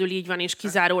csak egyedül így van, és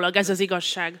kizárólag ez az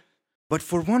igazság. But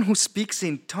for one who speaks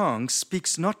in tongues,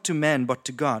 speaks not to man, but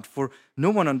to God, for no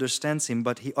one understands him,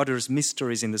 but he utters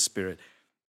mysteries in the Spirit.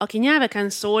 Aki nyelveken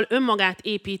szól, önmagát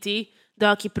építi, de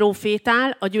aki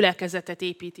profétál, a gyülekezetet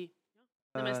építi.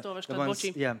 Nem ezt olvastad,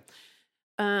 bocsi. Yeah.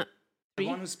 The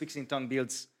one who speaks in tongue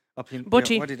builds up him.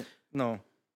 Bocsi. No.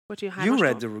 Bocsi, You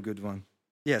read the good one.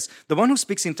 Yes. The one who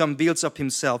speaks in tongue builds up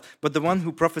himself, but the one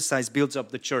who prophesies builds up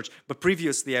the church. But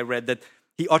previously I read that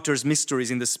he utters mysteries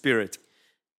in the Spirit.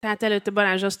 Tehát előtte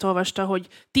Balázs azt olvasta, hogy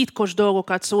titkos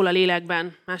dolgokat szól a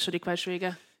lélekben. Második vers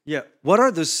vége. Yeah. What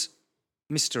are those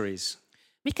mysteries?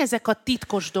 Mik ezek a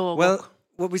titkos dolgok? Well,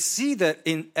 what we see that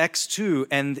in Acts 2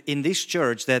 and in this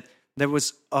church that there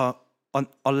was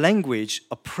a language,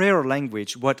 a prayer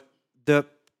language, what the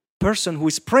person who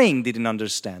is praying didn't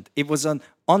understand. It was an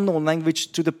unknown language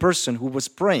to the person who was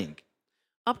praying.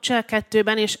 Abcsel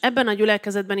 2-ben és ebben a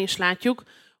gyülekezetben is látjuk,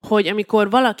 hogy amikor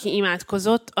valaki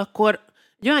imádkozott, akkor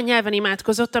egy olyan nyelven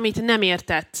imádkozott, amit nem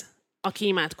értett, aki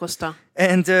imádkozta.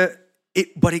 And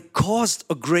but it caused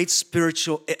a great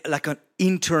spiritual, like an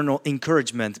internal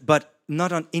encouragement. But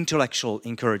not an intellectual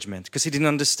encouragement, because he didn't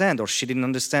understand or she didn't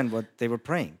understand what they were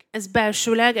praying. Ez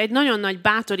belsőleg egy nagyon nagy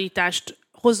bátorítást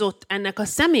hozott ennek a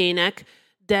személynek,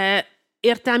 de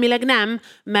értelmileg nem,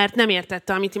 mert nem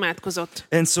értette, amit imádkozott.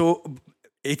 And so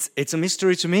it's a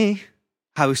mystery to me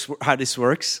how this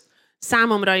works.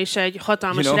 Számomra is egy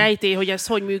hatalmas rejtély, hogy ez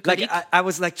hogy működik. Like I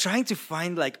was like trying to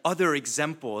find like other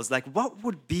examples, like what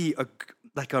would be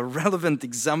a relevant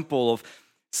example of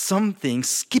something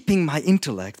skipping my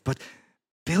intellect but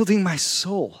building my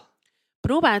soul.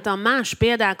 Próbáltam más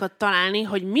példákat találni,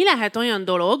 hogy mi lehet olyan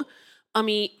dolog,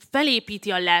 ami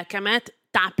felépíti a lelkemet,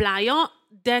 táplálja,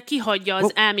 de kihagyja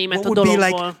az elmémet a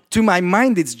dologból. Like, to my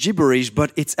mind it's gibberish,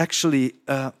 but it's actually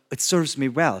it serves me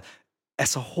well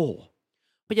as a whole.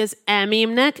 Hogy az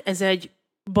elmémnek ez egy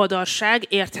badarság,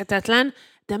 érthetetlen,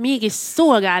 de mégis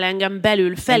szolgál engem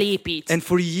belül, felépít. And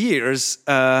for years,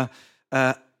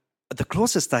 the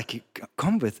closest I could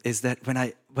come with is that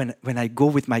when I go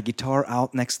with my guitar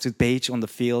out next to Paige on the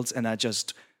fields and I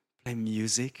just play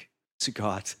music to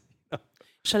God.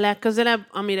 És a legközelebb,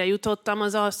 amire jutottam,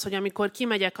 az az, hogy amikor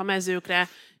kimegyek a mezőkre,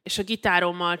 és a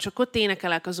gitárommal csak ott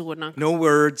énekelek az Úrnak. No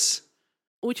words.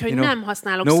 Úgyhogy nem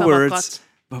használok no szavakat. Words,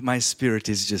 but my spirit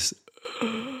is just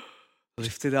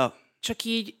lifted up. Csak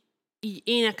így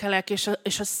énekelek,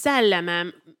 és a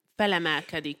szellemem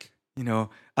felemelkedik. You know,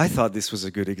 I thought this was a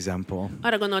good example.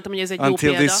 Arra gondoltam, hogy ez egy jó Until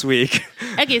példa. this week.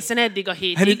 Egészen eddig a And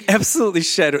hétig. it absolutely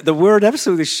shattered. The word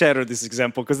absolutely shattered this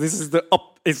example because this is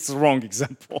it's the wrong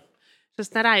example. És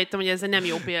aztán rájöttem, hogy ez egy nem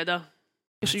jó példa.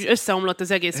 És úgy összeomlott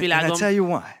az egész And I világom. tell you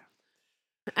why.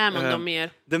 Elmondom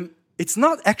miért. It's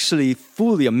not actually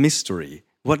fully a mystery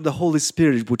what the Holy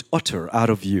Spirit would utter out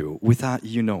of you without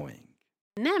you knowing.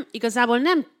 Igazából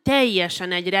nem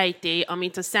teljesen egy rejtély,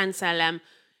 amit a Szent Szellem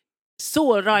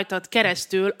szól rajtad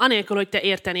keresztül, anélkül, hogy te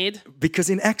értenéd.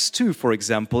 Because in Acts 2, for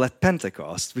example, at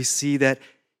Pentecost, we see that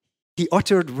he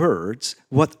uttered words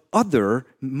what other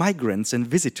migrants and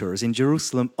visitors in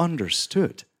Jerusalem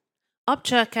understood.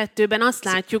 Abcsel 2-ben azt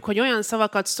látjuk, hogy olyan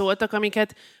szavakat szóltak,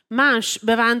 amiket más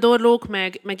bevándorlók,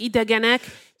 meg idegenek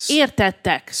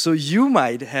értettek. So you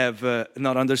might have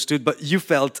not understood, but you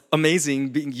felt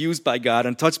amazing being used by God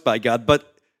and touched by God,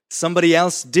 but somebody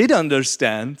else did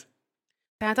understand.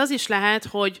 Tehát az is lehet,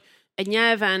 hogy egy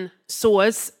nyelven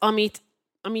szólsz,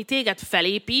 ami téged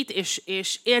felépít,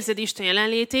 és érzed Isten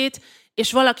jelenlétét,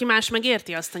 és valaki más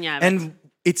megérti azt a nyelvet. And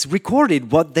it's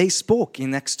recorded what they spoke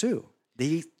in Acts 2.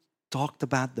 They talked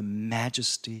about the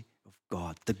majesty of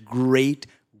God, the great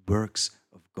works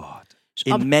of God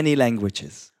in many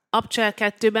languages. Abcsel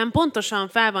 2-ben pontosan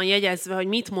fel van jegyezve, hogy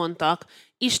mit mondtak.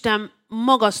 Isten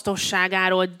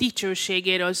magasztosságáról,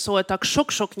 dicsőségéről szóltak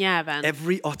sok-sok nyelven.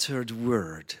 Every uttered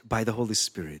word by the Holy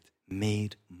Spirit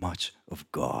made much of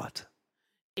God.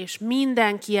 És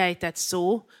minden kiejtett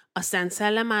szó a Szent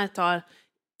Szellem által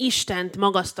Istent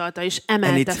magasztalta és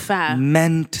emelte fel. And it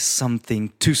meant something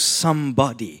to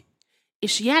somebody.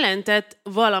 És jelentett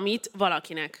valamit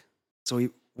valakinek. So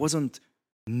it wasn't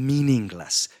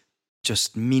meaningless, just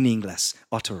meaningless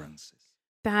utterances.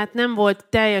 Tehát nem volt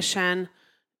teljesen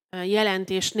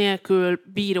jelentés nélkül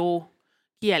bíró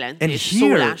kijelentés, And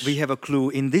here szólás. we have a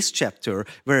clue in this chapter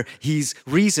where he's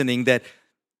reasoning that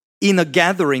in a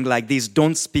gathering like this,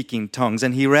 don't speak in tongues.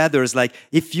 And he rather is like,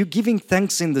 if you're giving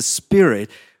thanks in the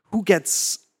Spirit, who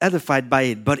gets edified by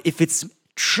it? But if it's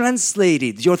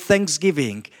translated, your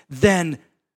thanksgiving, then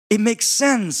it makes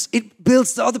sense. It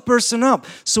builds the other person up.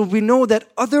 So we know that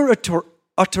other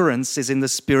utterances in the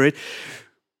Spirit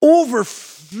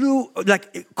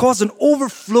cause an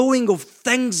overflowing of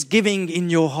thanksgiving in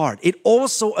your heart. It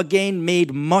also again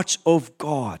made much of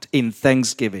God in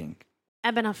thanksgiving.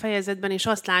 Ebben a fejezetben is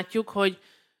azt látjuk, hogy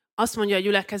azt mondja a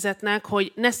gyülekezetnek,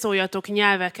 hogy ne szóljatok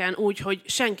nyelveken úgy, hogy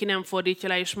senki nem fordítja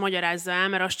le és magyarázza el,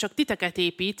 mert az csak titeket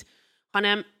épít,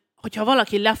 hanem hogyha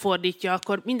valaki lefordítja,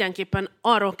 akkor mindenképpen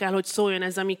arról kell, hogy szóljon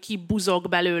ez, ami kibuzog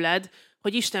belőled,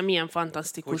 hogy Isten milyen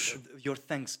fantasztikus. Your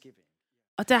thanksgiving.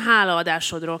 A te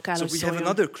hálaadásodról kell, So hogy we have szóljon.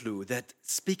 another clue that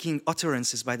speaking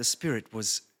utterances by the Spirit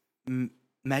was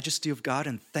majesty of God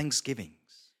and thanksgiving.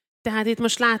 Tehát itt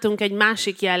most látunk egy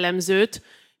másik jellemzőt,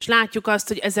 és látjuk azt,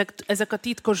 hogy ezek a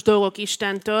titkos dolgok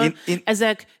Istentől,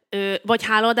 ezek vagy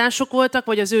hálaadások voltak,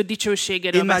 vagy az ő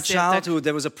dicsőségéről In my beszéltek. childhood,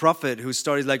 there was a prophet who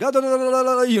started like,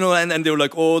 you know, and they were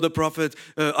like, oh, the prophet,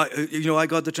 I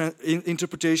got the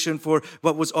interpretation for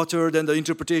what was uttered, and the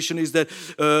interpretation is that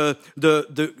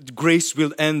the grace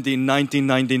will end in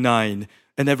 1999,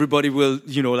 and everybody will,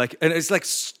 and it's like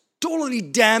totally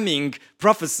damning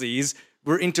prophecies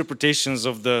were interpretations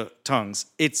of the tongues.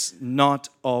 It's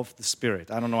not of the Spirit.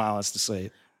 I don't know how else to say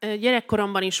it.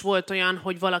 Gyerekkoromban is volt olyan,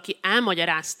 hogy valaki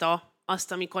elmagyarázta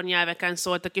azt, amikor nyelveken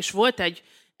szóltak, és volt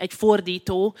egy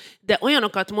fordító, de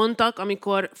olyanokat mondtak,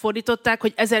 amikor fordították,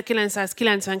 hogy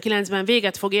 1999-ben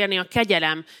véget fog érni a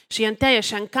kegyelem, és ilyen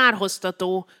teljesen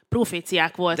kárhoztató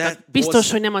proféciák voltak.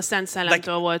 Biztos, hogy nem a Szent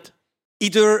Szellemtől volt.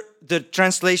 Either the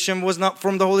translation was not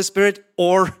from the Holy Spirit,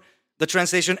 or the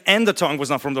translation and the tongue was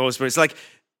not from the Holy Spirit. It's like,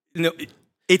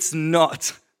 it's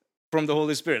not from the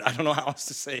Holy Spirit. I don't know how else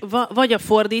to say. Vagy a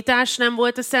fordítás nem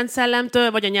volt a Szent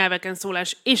Szellemtől, vagy a nyelveken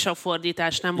szólás és a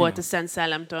fordítás nem volt a Szent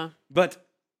Szellemtől. But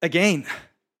again,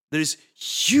 there is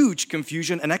huge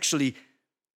confusion and actually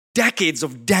decades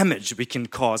of damage we can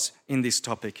cause in this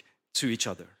topic to each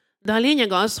other. De a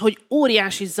lényeg az, hogy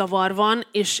óriási zavar van,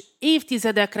 és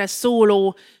évtizedekre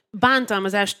szóló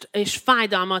bántalmazást és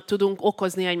fájdalmat tudunk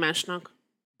okozni egymásnak.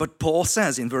 But Paul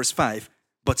says in verse 5,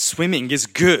 but swimming is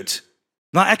good.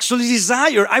 Not actually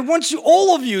desire. I want you, all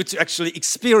of you, to actually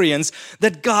experience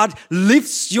that God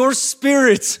lifts your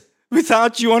spirit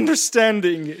without you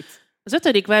understanding it. Az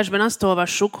 5. versben azt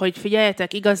olvassuk, hogy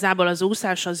figyeljetek, igazából az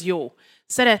úszás az jó.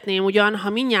 Szeretném ugyan, ha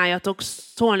mindnyájatok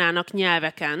szólnának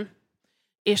nyelveken,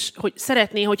 és hogy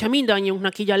szeretné, hogyha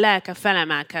mindannyiunknak így a lelke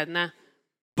felemelkedne.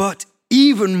 But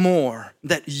even more,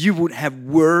 that you would have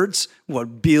words what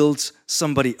builds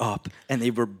somebody up, and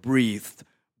they were breathed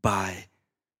by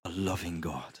a loving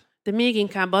God. De még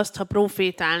inkább azt, ha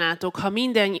profétálnátok, ha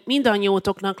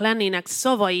mindannyiótoknak lennének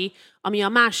szavai, ami a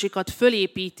másikat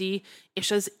fölépíti,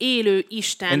 és az élő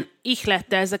Isten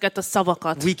ihlette ezeket a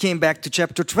szavakat. We came back to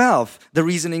chapter 12, the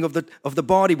reasoning of the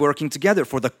body working together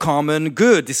for the common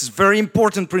good. This is very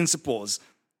important principles.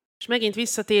 És megint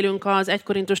visszatérünk az 1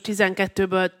 Korintus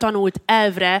 12-ből tanult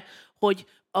elvre, hogy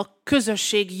a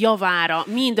közösség javára,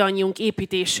 mindannyiunk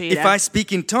építésére. If I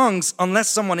speak in tongues,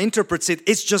 unless someone interprets it,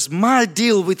 it's just my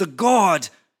deal with a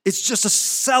God. It's just a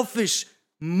selfish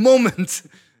moment.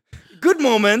 Good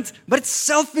moment, but it's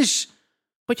selfish.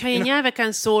 Hogyha én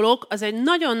nyelveken szólok, az egy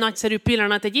nagyon nagyszerű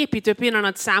pillanat, egy építő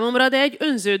pillanat számomra, de egy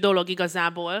önző dolog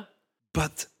igazából.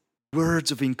 But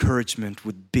words of encouragement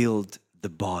would build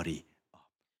the body.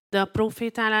 De a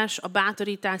profétálás, a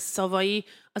bátorítás szavai,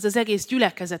 az az egész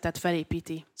gyülekezetet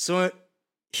felépíti. So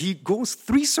he goes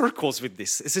 3 circles with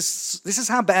this. This is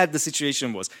how bad the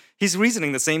situation was. He's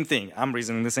reasoning the same thing. I'm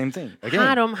reasoning the same thing.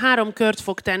 Again. Három kört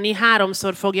fog tenni,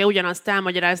 3-szor fogja ugyanazt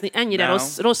elmagyarázni. Ennyire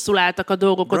rosszul álltak a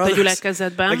dolgok ott a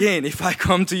gyülekezetben. Again, if I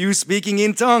come to you speaking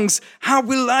in tongues, how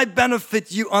will I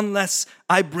benefit you unless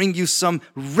I bring you some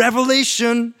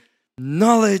revelation,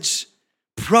 knowledge,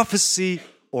 prophecy,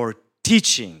 or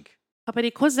teaching? Ha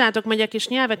pedig hozzátok megyek és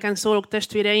nyelveken szólok,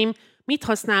 testvéreim, mit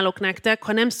használok nektek,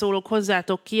 ha nem szólok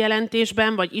hozzátok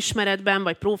kijelentésben, vagy ismeretben,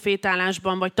 vagy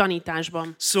profétálásban, vagy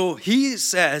tanításban? So he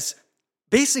says,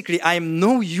 basically, I am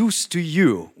no use to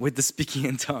you with the speaking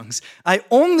in tongues. I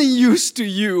only use to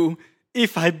you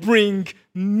if I bring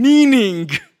meaning.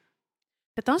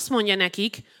 Tehát azt mondja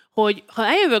nekik, hogy ha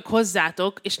eljövök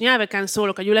hozzátok, és nyelveken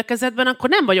szólok a gyülekezetben, akkor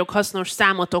nem vagyok hasznos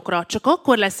számotokra. Csak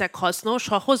akkor leszek hasznos,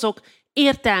 ha hozok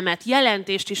értelmet,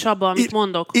 jelentést is abban, amit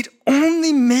mondok. It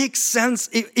only makes sense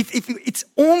if it's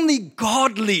only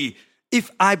godly if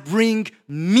I bring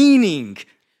meaning.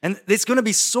 And it's going to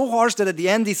be so harsh that at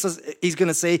the end he's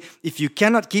going to say, if you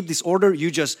cannot keep this order, you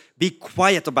just be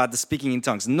quiet about the speaking in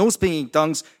tongues. No speaking in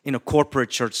tongues in a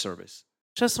corporate church service.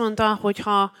 És azt mondta,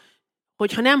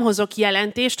 hogyha nem hozok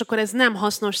jelentést, akkor ez nem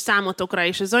hasznos számotokra,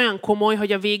 és ez olyan komoly,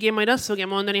 hogy a végén majd azt fogja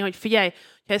mondani, hogy figyelj,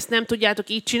 ha ezt nem tudjátok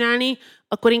így csinálni,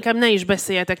 akkor inkább ne is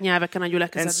beszéljetek nyelveken a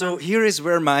gyülekezetben. And so here is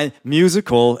where my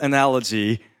musical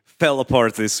analogy fell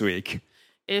apart this week.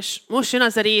 És most jön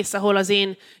az a rész, ahol az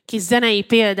én kis zenei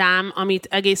példám, amit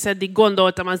egész eddig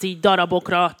gondoltam, az így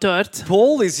darabokra tört.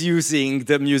 Paul is using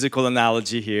the musical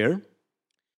analogy here.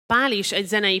 Pál is egy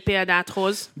zenei példát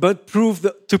hoz. But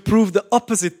to prove the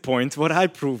opposite point, what I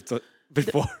proved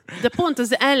before. De pont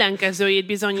az ellenkezőjét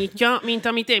bizonyítja, mint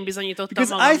amit én bizonyítottam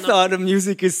magamnak. Because I thought the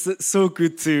music is so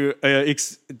good to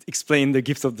explain the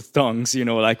gift of the tongues, you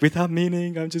know, like without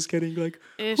meaning, I'm just getting like.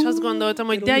 És azt gondoltam,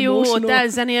 hogy de jó, ott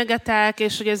elzenélgetek,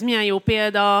 és hogy ez milyen jó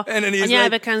példa a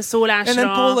nyelveken szólásra. And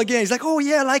then Paul again, he's like, oh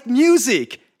yeah, like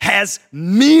music has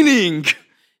meaning.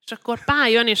 És akkor Pál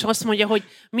jön, és azt mondja, hogy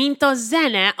mint a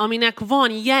zene, aminek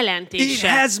van jelentése.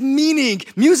 It has meaning.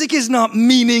 Music is not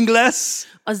meaningless.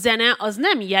 A zene az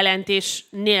nem jelentés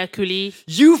nélküli.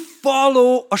 You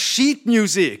follow a sheet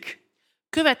music.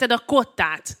 Követed a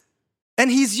kottát.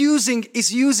 And he's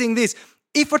using this.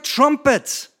 If a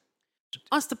trumpet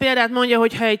azt a példát mondja,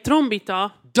 hogy ha egy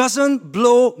trombita doesn't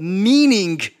blow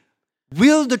meaning,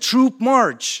 will the troop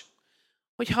march?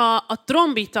 Hogyha a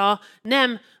trombita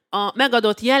nem a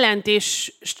megadott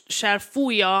jelentéssel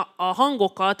fújja a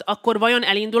hangokat, akkor vajon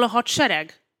elindul a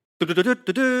hadsereg?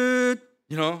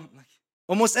 you know,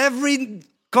 almost every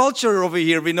culture over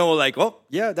here we know like, oh,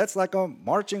 yeah, that's like a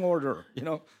marching order, you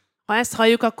know. Ha ezt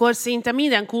halljuk, akkor szinte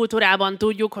minden kultúrában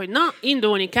tudjuk, hogy na,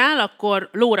 indulni kell, akkor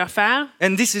lóra fel.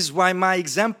 And this is why my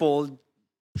example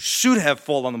should have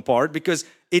fallen apart, because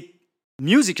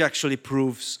music actually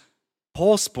proves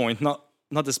Paul's point,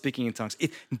 not the speaking in tongues.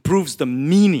 It proves the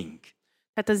meaning.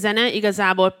 Tehát a zene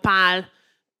igazából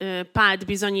Pált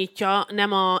bizonyítja,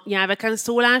 nem a nyelveken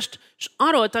szólást, és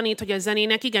arról tanít, hogy a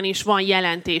zenének igenis van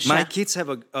jelentése. My kids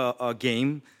have a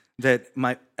game that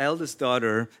my eldest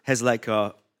daughter has like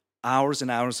hours and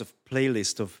hours of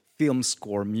playlist of film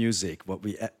score music.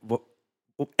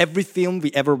 Every film we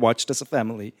ever watched as a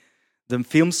family, the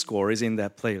film score is in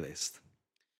that playlist.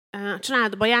 A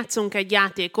családban játszunk egy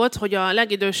játékot, hogy a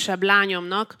legidősebb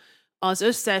lányomnak az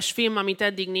összes film, amit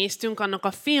eddig néztünk, annak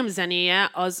a filmzenéje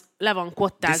az le van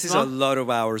kottázva. This is a lot of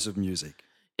hours of music.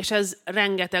 És ez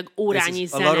rengeteg órányi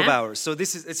zene. A lot of hours. So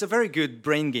it's a very good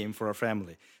brain game for our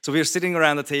family. So we are sitting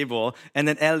around the table, and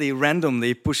then Ellie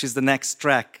randomly pushes the next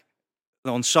track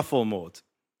on shuffle mode.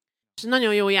 És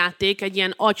nagyon jó játék, egy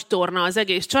ilyen agytorna az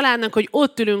egész családnak, hogy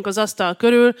ott ülünk az asztal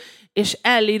körül, és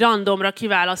Ellie randomra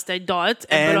kiválaszt egy dalt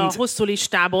ebből a hosszú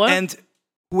listából. And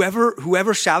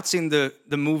whoever shouts in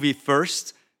the movie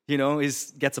first, you know,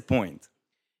 gets a point.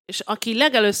 És aki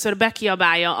legelőször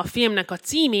bekiabálja a filmnek a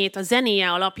címét, a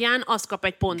zenéje alapján, az kap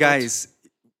egy pontot. Guys,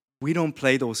 we don't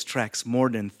play those tracks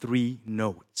more than 3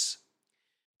 notes.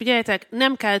 Figyeljetek,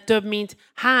 nem kell több, mint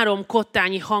 3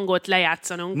 kottányi hangot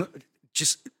lejátszanunk. No,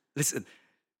 just listen.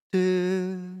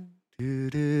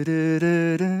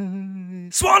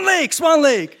 Swan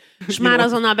Lake! És már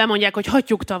azonnal bemondják, hogy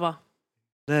hagyjuk tava.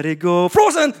 Let it go.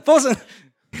 Frozen!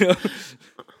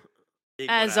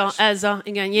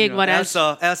 Igen, jégvarázs.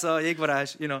 Elsa,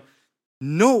 jégvarázs, you know.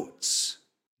 Notes.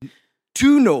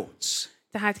 2 notes.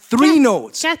 Tehát 3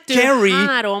 notes.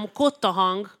 2-3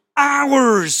 kottahang.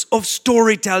 Hours of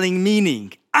storytelling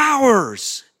meaning.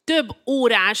 Hours. Több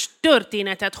órás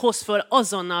történetet hoz föl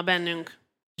azonnal bennünk.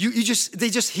 They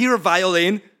just hear a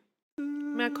violin.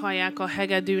 Meghallják a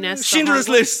hegedűn ezt Schindler's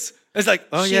List. It's like,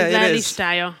 oh yeah, it is.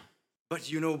 Listája. But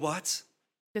you know what?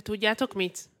 De tudjátok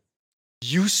mit?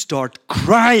 You start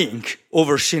crying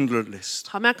over Schindler's List.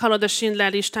 Ha meghallod a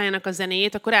Schindler listájának a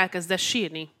zenéjét, akkor elkezdesz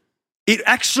sírni. It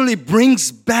actually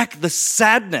brings back the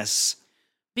sadness.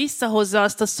 Visszahozza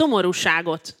azt a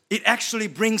szomorúságot. It actually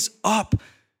brings up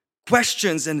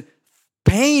questions and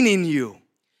pain in you.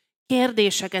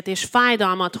 Kérdéseket és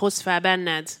fájdalmat hoz fel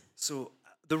benned. So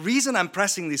the reason I'm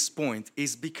pressing this point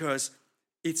is because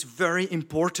it's very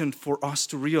important for us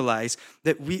to realize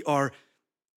that we are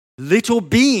little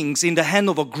beings in the hand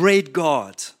of a great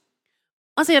God.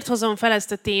 Azért hozom fel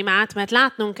ezt a témát, mert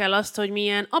látnunk kell azt, hogy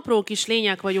milyen apró kis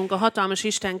lények vagyunk a hatalmas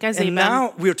Isten kezében. And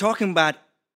now we're talking about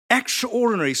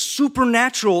extraordinary,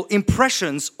 supernatural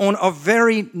impressions on a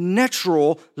very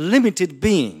natural, limited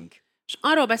being. És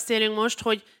arról beszélünk most,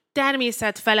 hogy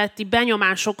természetfeletti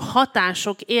benyomások,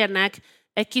 hatások érnek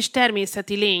egy kis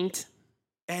természeti lényt.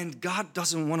 And God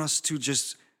doesn't want us to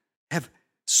just have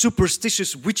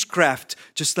superstitious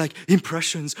witchcraft, just like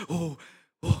impressions. Oh,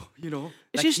 you know.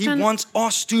 Like He wants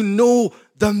us to know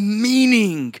the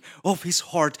meaning of His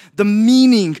heart, the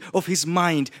meaning of His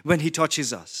mind when He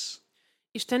touches us.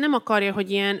 Isten nem akarja,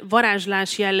 hogy ilyen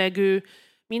varázslás jellegű,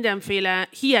 mindenféle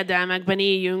hiedelmekben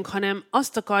éljünk, hanem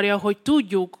azt akarja, hogy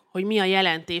tudjuk, hogy mi a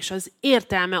jelentés, az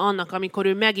értelme annak, amikor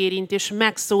ő megérint és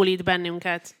megszólít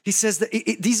bennünket. He says that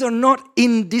these are not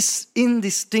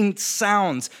indistinct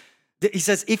sounds. He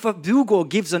says, if a bugle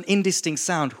gives an indistinct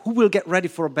sound, who will get ready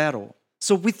for a battle?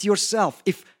 So with yourself,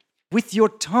 if with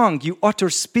your tongue you utter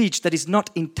speech that is not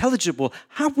intelligible,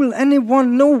 how will anyone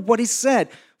know what is said?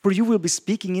 For you will be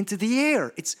speaking into the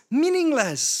air. It's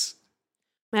meaningless.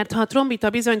 Mert ha a trombita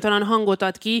bizonytalan hangot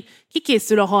ad ki,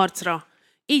 kikészül a harcra.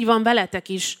 Így van veletek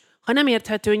is. Ha nem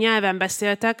érthető nyelven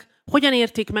beszéltek, hogyan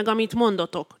értik meg, amit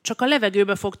mondotok? Csak a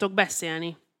levegőbe fogtok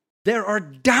beszélni. There are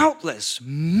doubtless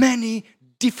many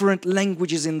different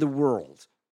languages in the world,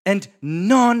 and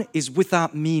none is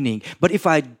without meaning. But if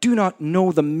I do not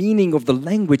know the meaning of the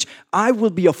language, I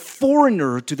will be a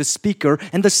foreigner to the speaker,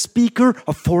 and the speaker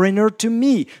a foreigner to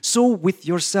me. So with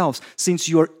yourselves,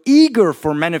 since you are eager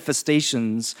for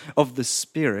manifestations of the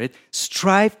Spirit,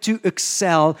 strive to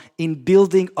excel in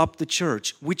building up the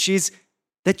church, which is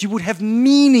that you would have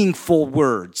meaningful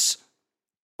words.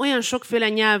 Olyan sokféle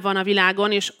nyelv van a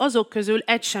világon, és azok közül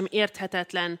egy sem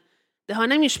érthetetlen. De ha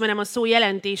nem ismerem a szó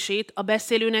jelentését, a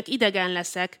beszélőnek idegen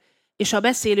leszek, és a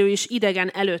beszélő is idegen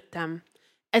előttem.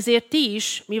 Ezért ti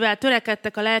is, mivel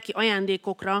törekedtek a lelki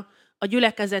ajándékokra, a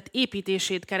gyülekezet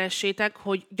építését keressétek,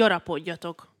 hogy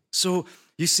gyarapodjatok. So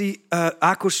you see,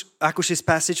 Ákos's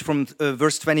passage from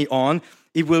verse 20 on,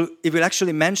 it will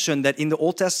actually mention that in the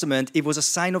Old Testament, it was a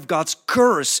sign of God's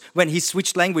curse when he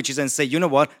switched languages and said, you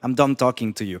know what, I'm done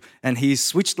talking to you. And he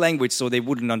switched language so they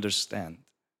wouldn't understand.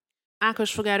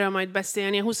 Ákos fog erről majd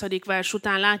beszélni. A 20. vers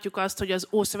után látjuk azt, hogy az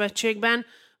Ószövetségben,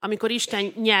 amikor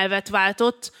Isten nyelvet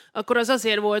váltott, akkor az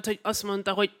azért volt, hogy azt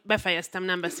mondta, hogy befejeztem,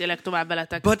 nem beszélek tovább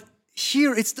veletek. But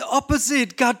here it's the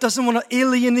opposite. God doesn't want to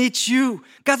alienate you.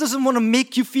 God doesn't want to make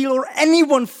you feel or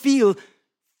anyone feel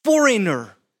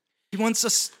foreigner. He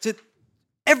wants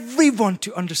everyone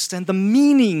to understand the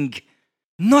meaning,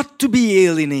 not to be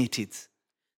alienated.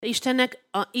 De Istennek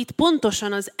itt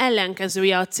pontosan az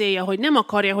ellenkezője a célja, hogy nem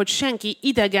akarja, hogy senki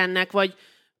idegennek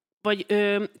vagy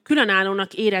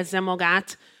különállónak érezze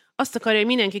magát. Azt akarja, hogy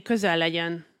mindenki közel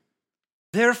legyen.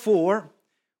 Therefore,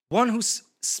 one who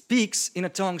speaks in a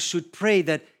tongue should pray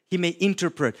that he may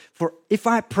interpret. For if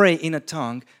I pray in a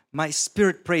tongue, my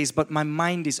spirit prays, but my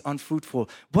mind is unfruitful.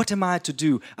 What am I to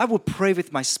do? I will pray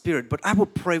with my spirit, but I will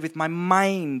pray with my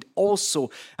mind also.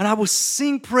 And I will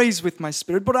sing praise with my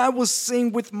spirit, but I will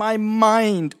sing with my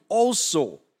mind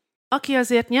also. Aki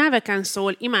azért nyelveken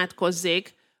szól,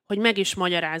 imádkozzék, hogy meg is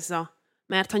magyarázza.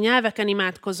 Mert ha nyelveken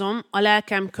imádkozom, a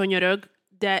lelkem könyörög,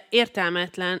 de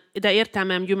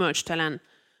értelmem gyümölcstelen.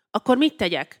 Akkor mit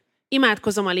tegyek?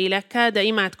 Imádkozom a lélekkel, de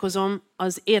imádkozom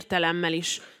az értelemmel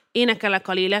is. Énekelek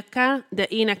a lélekkel, de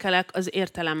énekelek az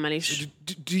értelemmel is.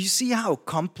 Do you see how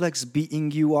complex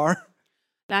being you are?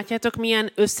 Látjátok,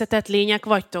 milyen összetett lények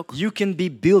vagytok? You can be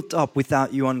built up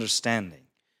without you understanding.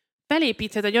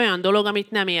 Felépíthet egy olyan dolog,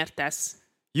 amit nem értesz.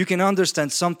 You can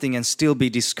understand something and still be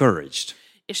discouraged.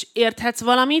 És érthetsz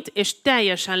valamit, és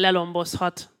teljesen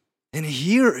lelombozhat. And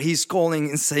here he's calling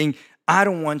and saying, I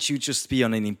don't want you just to be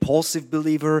an impulsive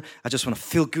believer. I just want to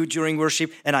feel good during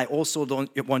worship. And I also don't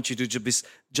want you to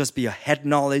just be a head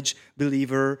knowledge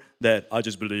believer that I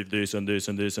just believe this and this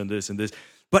and this and this and this.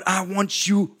 But I want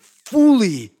you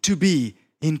fully to be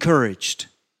encouraged.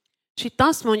 És itt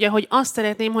azt mondja, hogy azt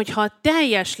szeretném, hogyha a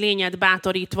teljes lényed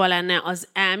bátorítva lenne az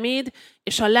elméd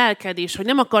és a lelked is. Hogy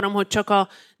nem akarom, hogy csak a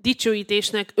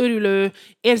dicsőítésnek örülő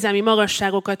érzelmi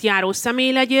magasságokat járó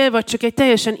személy legyél, vagy csak egy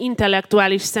teljesen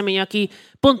intellektuális személy, aki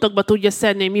pontokba tudja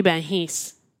szedni, hogy miben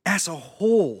hisz. As a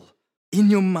whole, in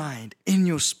your mind, in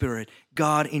your spirit,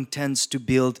 God intends to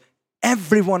build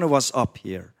every one of us up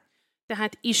here.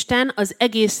 Tehát Isten az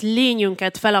egész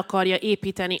lényünket fel akarja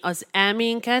építeni, az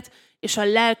elménket és a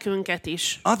lelkünket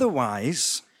is.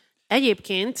 Otherwise,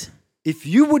 egyébként, if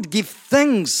you would give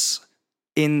thanks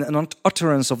in an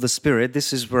utterance of the Spirit,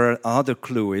 this is where another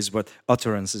clue is what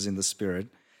utterance is in the Spirit.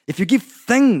 If you give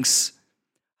thanks,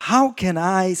 how can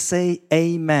I say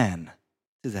amen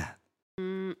to that?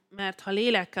 Mert ha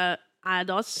lélekkel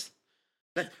áldasz,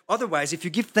 otherwise, if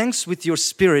you give thanks with your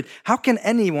spirit, how can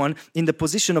anyone in the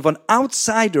position of an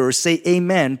outsider say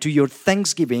amen to your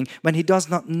thanksgiving when he does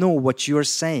not know what you're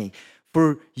saying?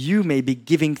 For you may be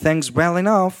giving thanks well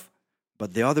enough,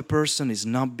 but the other person is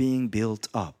not being built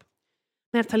up.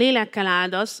 Mert ha lélekkel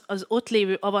áldasz, az ott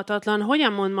lévő avatatlan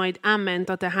hogyan mond majd áment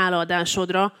a te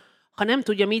hálaadásodra, ha nem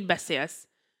tudja, mit beszélsz?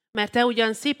 Mert te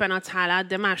ugyan szépen adsz hálát,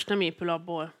 de más nem épül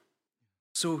abból.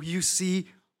 So you see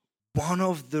one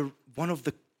of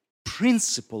the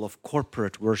principle of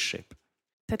corporate worship.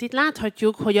 Tehát itt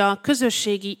láthatjuk, hogy a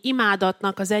közösségi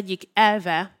imádatnak az egyik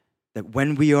elve, that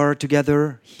when we are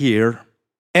together here,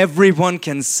 everyone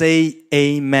can say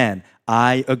amen.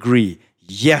 I agree.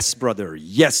 Yes, brother.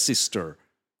 Yes, sister.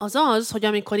 az, hogy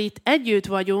amikor itt együtt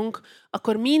vagyunk,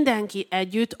 akkor mindenki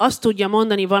együtt azt tudja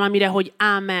mondani valamire, hogy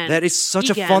amen. That is such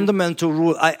igen. a fundamental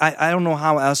rule. I don't know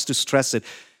how else to stress it.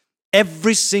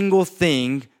 Every single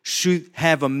thing should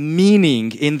have a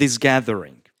meaning in this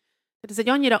gathering. Ez egy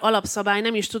annyira alapszabály,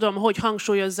 nem is tudom, hogy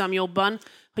hangsúlyozzam jobban,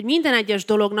 hogy minden egyes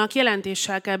dolognak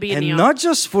jelentéssel kell bírnia. And not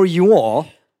just for you all.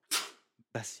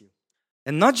 Bless you.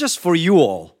 And not just for you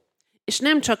all. És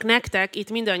nem csak nektek, itt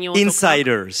mindannyiótoknak,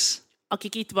 insiders,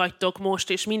 akik itt vagytok most,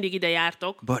 és mindig ide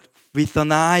jártok, but with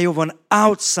an eye of an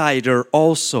outsider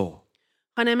also.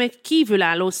 hanem egy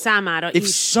kívülálló számára If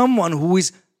is. someone who is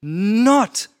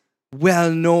not well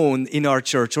known in our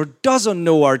church or doesn't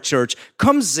know our church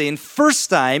comes in first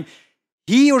time,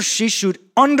 he or she should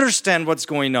understand what's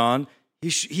going on.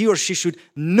 He or she should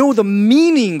know the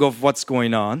meaning of what's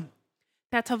going on.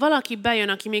 Tehát ha valaki bejön,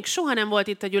 aki még soha nem volt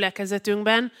itt a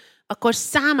gyülekezetünkben, akkor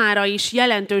számára is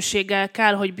jelentőséggel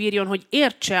kell, hogy bírjon, hogy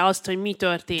értse azt, hogy mi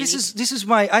történik. This is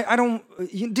why I don't.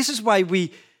 This is why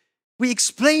we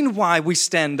explain why we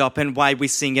stand up and why we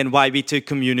sing and why we take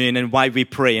communion and why we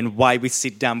pray and why we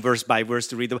sit down verse by verse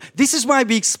to read the. This is why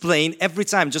we explain every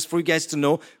time, just for you guys to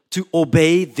know, to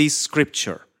obey this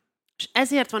scripture. És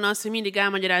ezért van az, hogy mindig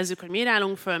elmagyarázzuk, hogy miért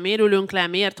állunk föl, miért ülünk le,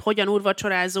 miért, hogyan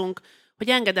úrvacsorázunk, hogy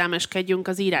engedelmeskedjünk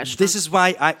az írásnak. This is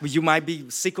why you might be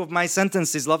sick of my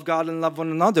sentences, love God and love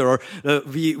one another, or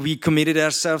we committed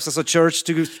ourselves as a church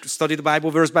to study the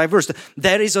Bible verse by verse.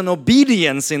 There is an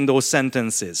obedience in those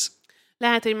sentences.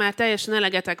 Lehet, hogy már teljesen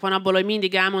elegetek van abból, hogy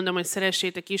mindig elmondom, hogy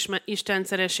szeressétek Istent,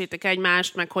 szeressétek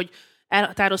egymást, meg hogy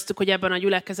elhatároztuk, hogy ebben a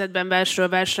gyülekezetben versről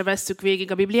versre vesszük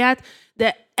végig a Bibliát,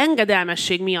 de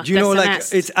engedelmesség miatt teszem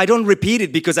ezt. I don't repeat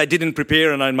it because I didn't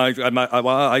prepare and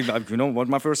you know what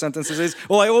my first sentences is?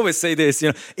 Oh, I always say this,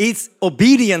 It's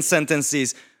obedient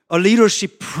sentences. A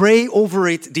leadership pray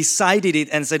over it, decided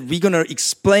it, and said, we're going to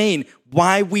explain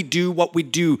why we do what we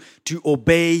do to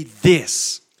obey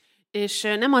this. És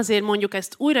nem azért mondjuk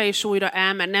ezt újra és újra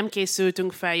el, mert nem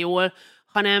készültünk fel jól,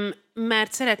 hanem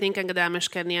mert szeretnénk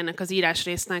engedelmeskedni ennek az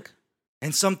írásrésznek.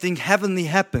 And something heavenly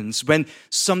happens when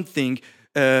something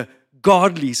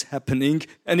godly is happening,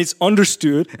 and it's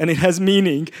understood, and it has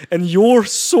meaning, and your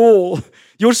soul,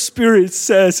 your spirit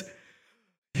says,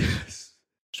 yes.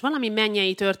 És valami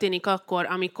mennyei történik akkor,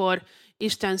 amikor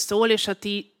Isten szól, és a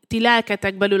ti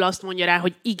lelketek belül azt mondja rá,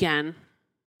 hogy igen.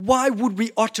 Why would we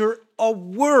utter a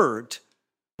word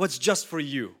what's just for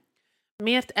you?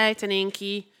 Miért ejtenénk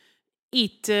ki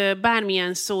itt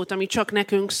bármilyen szót, ami csak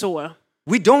nekünk szól?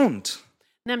 We don't.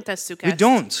 Nem tesszük ezt. We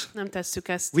don't. Nem tesszük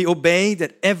ezt. We obey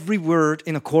that every word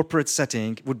in a corporate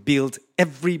setting would build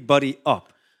everybody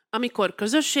up. Amikor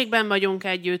közösségben vagyunk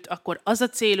együtt, akkor az a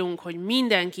célunk, hogy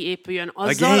mindenki épüljön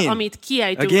azzal, amit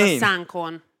kiejtünk a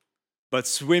szánkon. But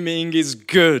swimming is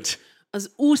good.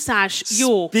 Az úszás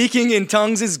jó. Speaking in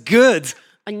tongues is good.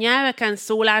 A nyelveken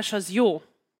szólás az jó.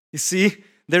 You see,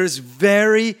 there is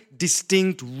very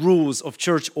distinct rules of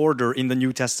church order in the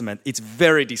New Testament. It's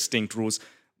very distinct rules.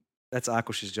 That's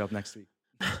Ákos's job next week.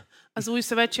 Az új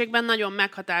szövetségben nagyon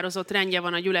meghatározott rendje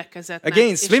van a gyülekezetnek.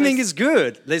 Again, swimming is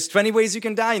good. There's 20 ways you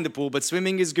can die in the pool, but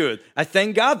swimming is good. I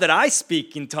thank God that I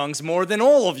speak in tongues more than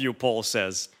all of you, Paul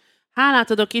says.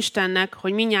 Hálát adok Istennek,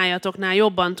 hogy minnyájatoknál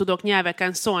jobban tudok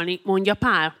nyelveken szólni, mondja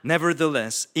Pál.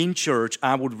 Nevertheless, in church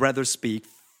I would rather speak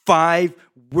 5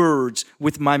 words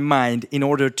with my mind in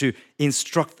order to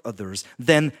instruct others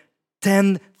than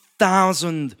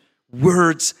 10,000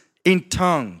 words in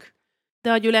tongue.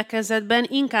 De a gyülekezetben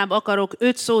inkább akarok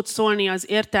 5 szót szólni az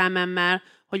értelmemmel,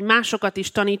 hogy másokat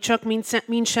is tanítsak,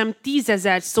 mint sem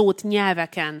 10,000 szót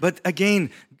nyelveken. But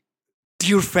again,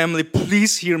 dear family,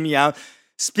 please hear me out.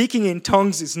 Speaking in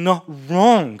tongues is not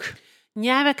wrong.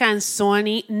 Nyelveken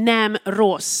szólni nem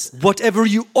rossz. Whatever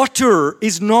you utter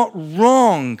is not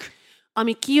wrong.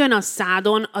 Ami kijön a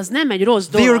szádon, az nem egy rossz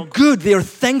dolog. They are good. They are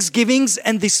thanksgivings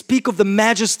and they speak of the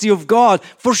majesty of God.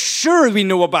 For sure we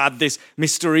know about this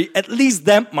mystery, at least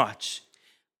that much.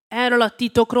 Erről a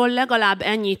titokról legalább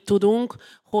ennyit tudunk,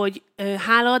 hogy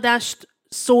hálaadást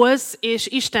szólsz, és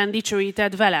Isten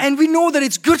dicsőíted vele. And we know that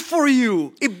it's good for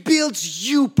you. It builds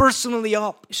you personally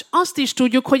up. És azt is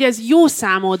tudjuk, hogy ez jó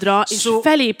számodra, és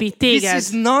felépít téged. This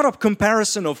is not a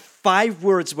comparison of 5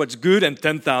 words what's good and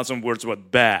 10,000 words what's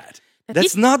bad.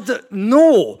 That's not the...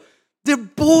 No! They're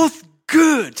both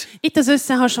good. Itt az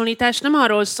összehasonlítás nem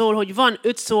arról szól, hogy van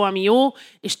 5 szó, ami jó,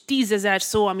 és 10,000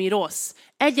 szó, ami rossz.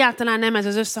 Egyáltalán nem ez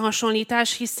az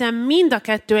összehasonlítás, hiszen mind a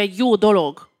kettő egy jó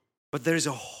dolog. But there is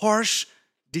a harsh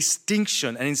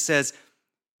distinction, and it says,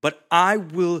 but I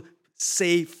will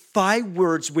say 5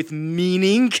 words with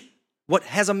meaning, what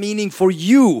has a meaning for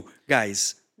you,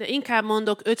 guys. De inkább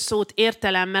mondok 5 szót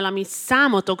értelemmel, ami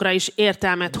számotokra is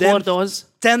értelmet hordoz.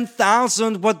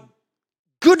 10,000 what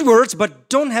good words but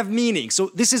don't have meaning. So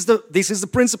this is the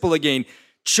principle again.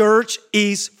 Church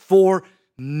is for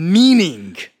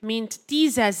meaning. Mint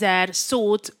 10,000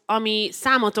 szót, ami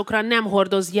számotokra nem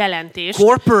hordoz jelentést.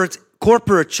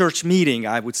 Corporate church meeting, I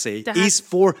would say, is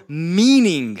for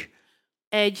meaning.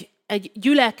 Egy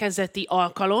gyülekezeti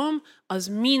alkalom, az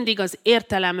mindig az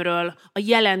értelemről, a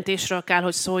jelentésről kell,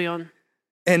 hogy szóljon.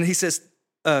 And he says,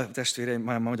 testvéreim,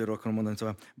 már magyarul akarom mondani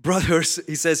tovább. Brothers,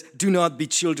 he says, do not be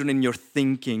children in your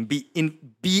thinking.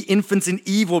 Be infants in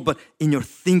evil, but in your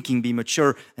thinking be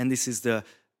mature. And this is the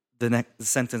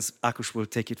sentence Ákos will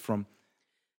take it from.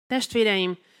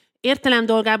 Testvéreim, értelem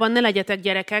dolgában ne legyetek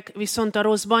gyerekek, viszont a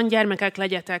rosszban gyermekek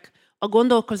legyetek, a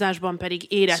gondolkozásban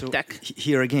pedig érettek. So,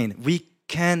 here again, we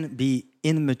can be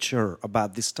immature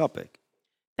about this topic.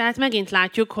 Tehát megint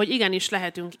látjuk, hogy igenis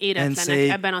lehetünk éretlenek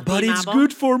ebben a témában. But it's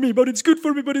good for me, but it's good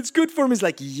for me, but it's good for me. It's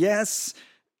like, yes.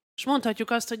 És mondhatjuk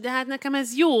azt, hogy de hát nekem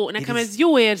ez jó, ez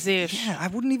jó érzés. Yeah, I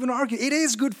wouldn't even argue. It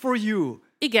is good for you.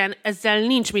 Igen, ezzel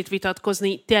nincs mit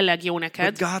vitatkozni, tényleg jó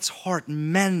neked. But God's heart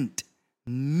meant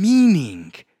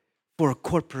meaning for a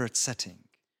corporate setting.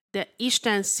 De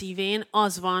Isten szívén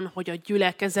az van, hogy a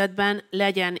gyülekezetben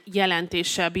legyen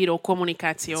jelentéssel bíró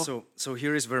kommunikáció. So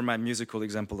here is where my musical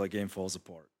example again falls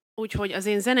apart. Úgyhogy az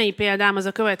én zenei példám az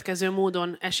a következő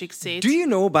módon esik szét. Do you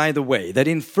know, by the way, that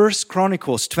in 1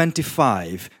 Chronicles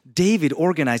 25, David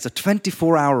organized a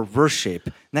 24-hour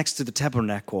worship next to the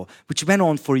tabernacle, which went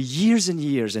on for years and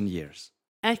years and years.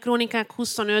 1 Krónikák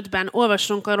 25-ben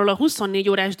olvasunk arról a 24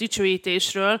 órás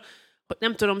dicsőítésről, hogy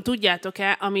nem tudom,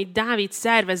 tudjátok-e, amit Dávid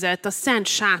szervezett a Szent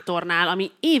Sátornál,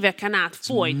 ami éveken át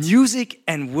folyt. Music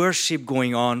and worship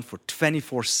going on for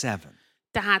 24/7.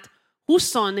 Tehát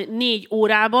 24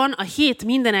 órában, a hét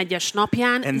minden egyes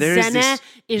napján zene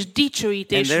és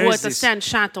dicsőítés volt a Szent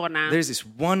Sátornál. There's this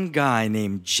one guy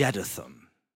named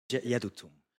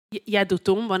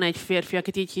Jedutum, van egy férfi,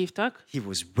 akit így hívtak. He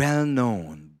was well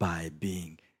known by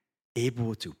being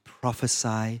able to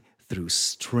prophesy through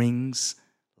strings,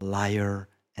 lyre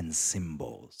and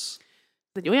cymbals.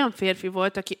 Egy olyan férfi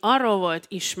volt, aki arról volt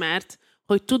ismert,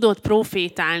 hogy tudott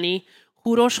profétálni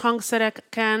húros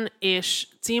hangszereken és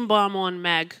cimbalmon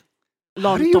meg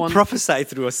lanton. How do you prophesy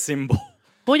through a cymbal?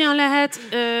 Hogyan lehet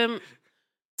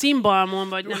cimbalmon,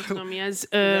 vagy nem tudom mi ez.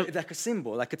 Like a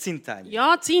cymbal, like a cintányér.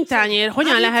 Ja, cintányér.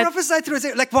 Hogyan How do you lehet prophesy through a,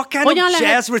 like what kind of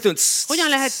jazz rhythm? Hogyan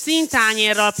lehet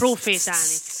cintányérral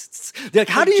profétálni?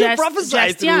 Like how do you prophesy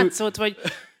jazz through? Játszott, vagy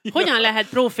hogyan lehet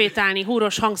profétálni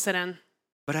húros hangszeren?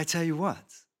 But I tell you what.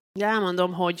 De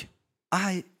elmondom, hogy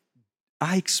I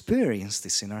experienced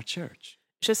this in our church.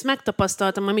 és ezt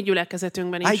megtapasztaltam a mi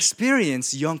gyülekezetünkben I is.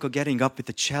 experienced Yonka getting up with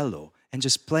the cello and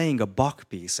just playing a Bach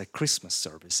piece at Christmas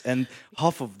service, and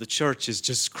half of the church is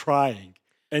just crying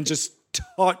and just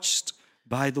touched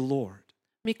by the Lord.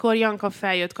 Mikor Janka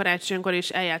feljött karácsonykor, és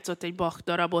eljátszott egy Bach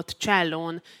darabot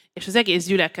csellón, és az egész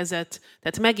gyülekezet,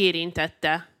 tehát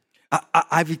megérintette.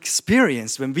 I've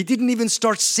experienced when we didn't even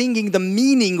start singing the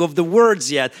meaning of the words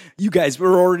yet, you guys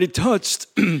were already touched.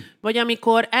 Vagy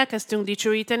amikor elkezdtünk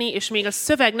dicsőíteni, és még a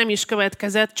szöveg nem is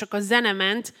következett, csak a zene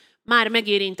ment, már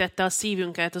megérintette a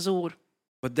szívünket az Úr.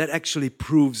 But that actually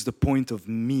proves the point of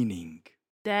meaning.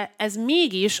 De ez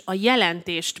mégis a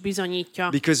jelentést bizonyítja.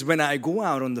 Because when I go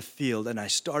out on the field and I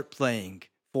start playing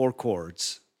 4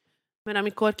 chords, mert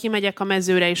amikor kimegyek a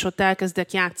mezőre, és ott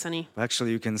elkezdek játszani.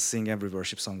 Actually, you can sing every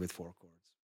worship song with 4 chords.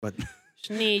 But és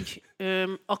 4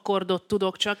 akkordot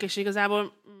tudok csak, és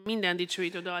igazából minden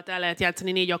dicsőítő dalt el lehet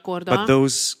játszani 4 akkorddal. But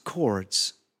those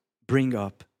chords bring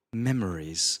up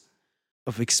memories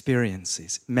of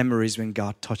experiences, memories when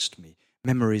God touched me,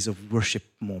 memories of worship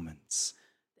moments.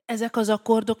 Ezek az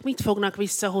akkordok mit fognak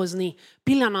visszahozni?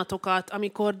 Pillanatokat,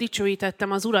 amikor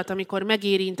dicsőítettem az Urat, amikor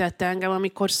megérintette engem,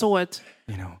 amikor szólt.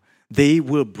 You know, they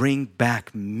will bring back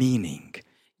meaning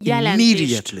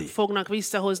immediately. Fognak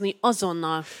visszahozni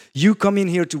azonnal. You come in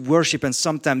here to worship and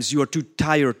sometimes you are too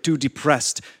tired, too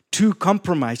depressed, too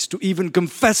compromised to even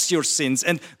confess your sins,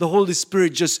 and the Holy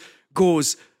Spirit just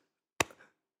goes,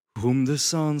 whom the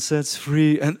Son sets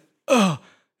free, and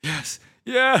yes,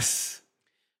 yes.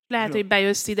 Lehet, hogy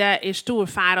bejössz ide, és túl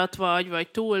fáradt vagy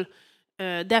túl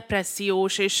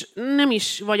depressziós, és nem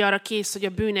is vagy arra kész, hogy a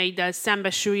bűneiddel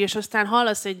szembesülj, és aztán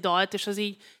hallasz egy dalt, és az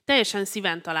így teljesen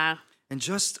szíven talál. And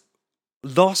just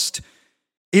lost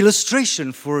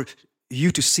illustration for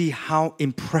you to see how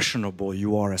impressionable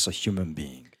you are as a human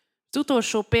being. Az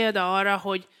utolsó példa arra,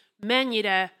 hogy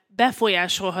mennyire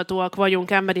befolyásolhatóak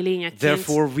vagyunk emberi lényekként.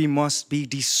 Therefore we must be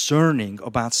discerning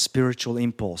about spiritual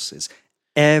impulses.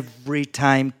 Every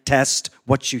time test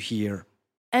what you hear.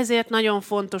 Ezért nagyon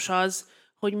fontos az,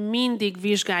 hogy mindig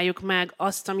vizsgáljuk meg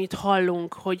azt, amit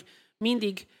hallunk, hogy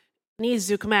mindig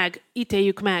nézzük meg,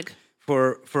 ítéljük meg.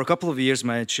 For a couple of years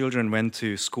my children went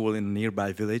to school in a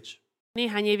nearby village.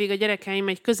 Néhány évig a gyerekeim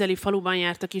egy közeli faluban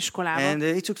jártak iskolába. And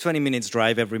it took 20 minutes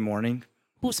drive every morning.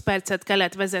 20 percet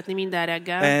kellett vezetni minden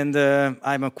reggel. And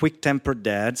I'm a quick-tempered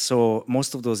dad, so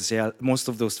most of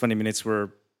those 20 minutes were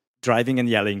driving and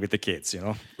yelling with the kids, you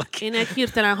know. Én egy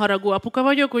hirtelen haragú apuka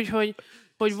vagyok, úgyhogy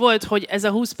volt, hogy ez a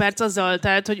 20 perc azzal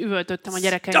telt, hogy üvöltöttem a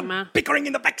gyerekeimmel. Stop bickering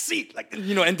in the back seat, like,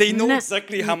 you know, and they know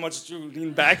exactly how much to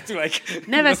lean back to, like.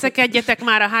 Ne veszekedjetek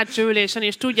már a hátsó ülésen,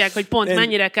 és tudják, hogy pont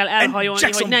mennyire kell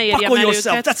elhajolni, hogy ne érjem el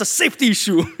őket. That's a safety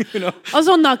issue, you know.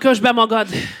 Azonnal kösd be magad.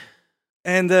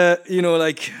 And you know,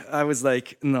 like I was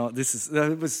like, no,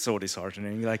 that was so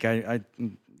disheartening. Like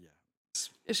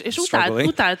És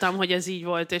utáltam, hogy ez így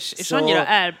volt, és annyira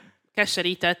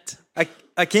elkeserített.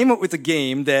 I came up with a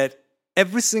game that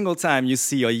every single time you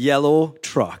see a yellow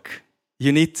truck,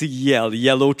 you need to yell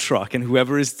yellow truck, and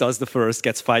whoever does the first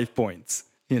gets 5 points.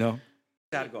 You know?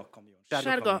 Sárga kamion,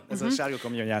 Sárga. Ez a sárga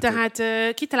kamion játék.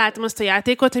 Tehát kitaláltam azt a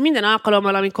játékot, hogy minden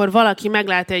alkalommal, amikor valaki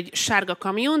meglát egy sárga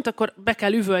kamiont, akkor be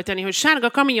kell üvölteni, hogy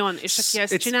sárga kamion, és aki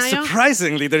ezt csinálja,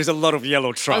 Surprisingly, there is a lot of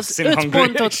yellow trucks az in 5 Hungary.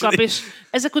 pontot kap, és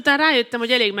ezek után rájöttem,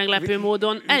 hogy elég meglepő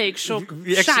módon elég sok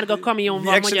sárga kamion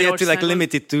van Magyarországon. We actually had to like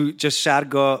limit it to just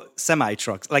sárga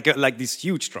semi-trucks, like these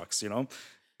huge trucks, you know?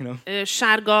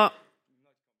 Sárga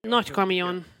nagy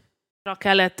kamionra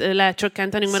kellett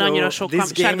lecsökkentenünk, mert annyira sok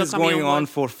this game sárga is kamion going on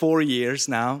volt. for 4 years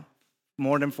now.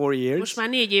 More than 4 years. Most már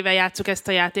 4 éve játsszuk ezt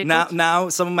a játékot. Now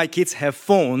some of my kids have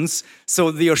phones,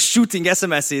 so they are shooting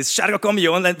SMSs. Sárga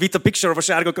kamion, and with a picture of a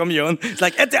sárga kamion. It's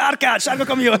like, the arcade, sárga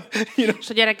kamion. You know? És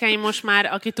a gyerekeim most már,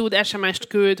 aki tud, SMS-t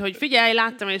küld, hogy figyelj,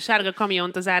 láttam egy sárga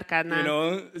kamiont az árkádnál. You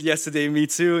know, yesterday me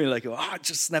too. You're like,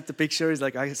 just snap the picture. He's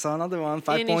like, I saw another one,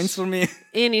 5 points for me.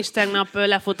 Én is tegnap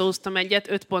lefotóztam egyet,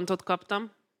 5 pontot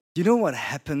kaptam. You know what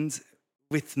happened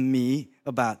with me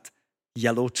about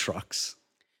yellow trucks?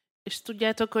 És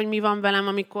tudjátok, hogy mi van velem,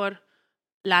 amikor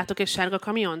látok egy sárga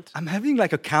kamiont? I'm having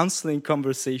like a counseling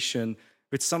conversation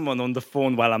with someone on the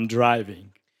phone while I'm driving.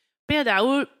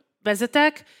 Például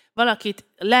vezetek, valakit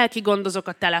lelki gondozok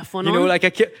a telefonon. You know,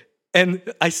 like and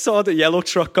I saw the yellow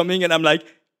truck coming, and I'm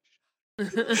like,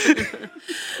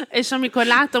 és amikor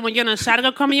látom, hogy jön a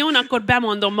sárga kamion, akkor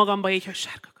bemondom magamba így, hogy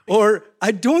sárga kamion. or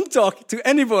I don't talk to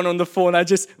anyone on the phone. I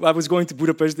was going to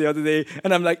Budapest the other day,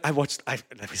 and I'm like, that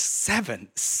was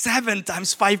seven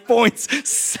times 5 points,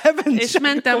 7. És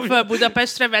mentem föl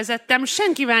Budapestre, vezettem,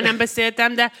 senkivel nem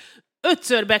beszéltem, de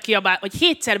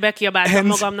 7-szer bekiabáltam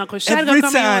magamnak, hogy sárga every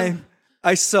kamion. time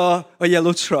I saw a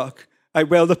yellow truck, I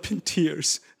welled up in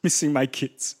tears, missing my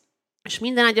kids. És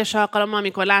minden egyes alkalommal,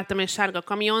 amikor láttam egy sárga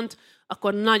kamiont,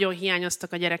 akkor nagyon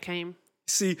hiányoztak a gyerekeim.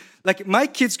 See, like my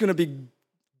kid's gonna be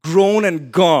grown and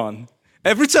gone.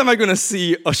 Every time I'm gonna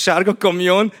see a sárga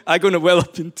kamion, I'm gonna well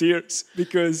up in tears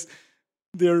because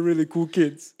they're really cool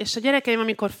kids. És a gyerekeim,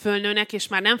 amikor fölnőnek, és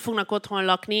már nem fognak otthon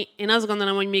lakni, én azt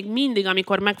gondolom, hogy még mindig,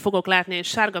 amikor meg fogok látni egy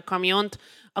sárga kamiont,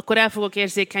 akkor el fogok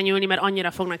érzékenyülni, mert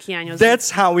annyira fognak hiányozni. That's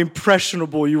how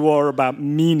impressionable you are about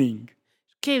meaning.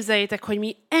 Képzeljétek, hogy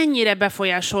mi ennyire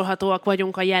befolyásolhatóak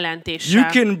vagyunk a jelentéssel.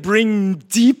 You can bring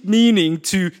deep meaning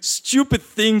to stupid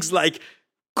things like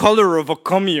color of a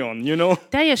camion, you know?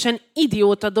 Teljesen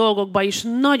idióta dolgokba is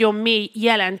nagyon mély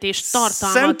jelentés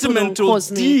tartalmat tudunk Sentimental,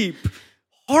 hozni. deep,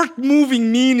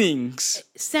 heart-moving meanings.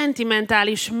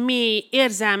 Szentimentális, mély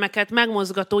érzelmeket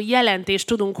megmozgató jelentést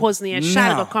tudunk hozni egy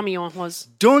sárga kamionhoz.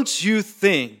 Don't you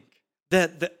think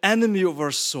that the enemy of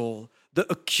our soul, the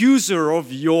accuser of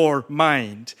your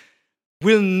mind,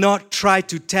 will not try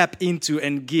to tap into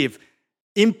and give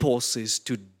impulses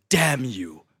to damn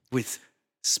you with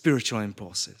spiritual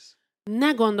impulses?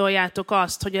 Ne gondoljátok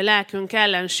azt, hogy a lelkünk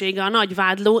ellensége, a nagy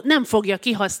vádló nem fogja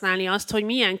kihasználni azt, hogy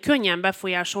milyen könnyen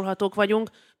befolyásolhatók vagyunk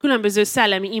különböző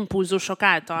szellemi impulzusok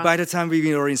által. By the time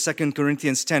we are in 2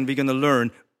 Corinthians 10, we're going to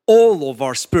learn all of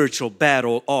our spiritual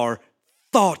battle are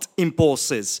thought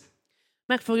impulses.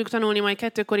 Meg fogjuk tanulni majd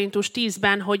 2 Korintus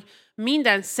 10-ben, hogy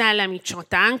minden szellemi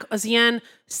csatánk az ilyen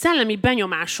szellemi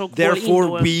benyomásokból Therefore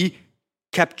indul. we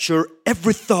capture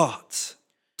every thought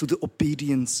to the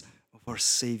obedience of our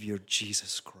Savior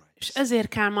Jesus Christ. És ezért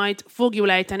kell majd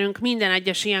foglyul ejtenünk minden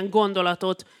egyes ilyen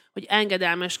gondolatot, hogy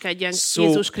engedelmeskedjen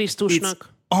Jézus Krisztusnak.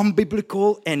 It's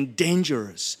unbiblical and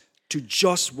dangerous to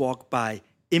just walk by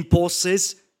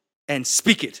impulses and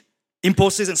speak it.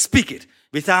 Impulses and speak it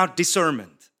without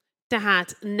discernment.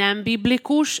 Tehát nem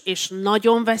biblikus és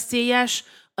nagyon veszélyes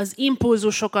az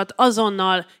impulzusokat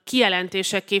azonnal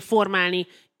kijelentésekké formálni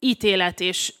ítélet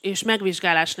és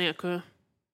megvizsgálás nélkül.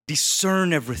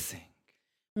 Discern everything.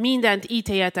 Mindent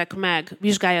ítéljetek meg,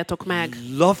 vizsgáljatok meg.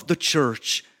 Love the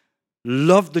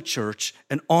church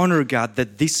and honor God that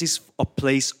this is a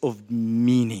place of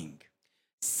meaning.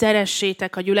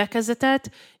 Szeressétek a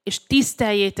gyülekezetet, és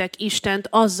tiszteljétek Istent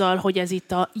azzal, hogy ez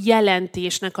itt a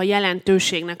jelentésnek, a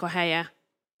jelentőségnek a helye.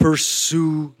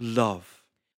 Pursue love.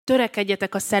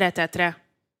 Törekedjetek a szeretetre,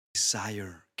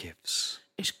 Desire gifts.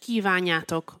 és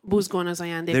kívánjátok buzgón az There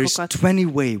is ajándékokat. 20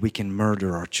 ways we can murder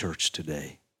our church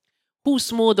today.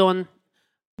 20 módon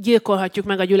gyilkolhatjuk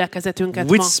meg a gyülekezetünket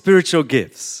With ma. spiritual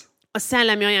gifts. A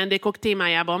szellemi ajándékok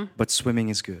témájában. But swimming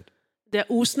is good. De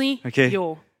úszni Okay.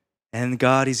 jó. And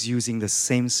God is using the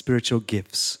same spiritual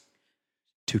gifts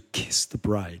to kiss the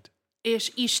bride.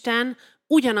 És Isten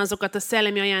ugyanazokat a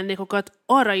szellemi ajándékokat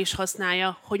arra is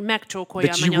használja, hogy megcsókolja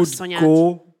a That you would mennyasszonyát.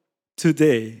 go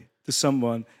today to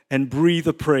someone and breathe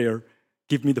a prayer.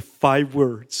 Give me the 5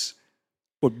 words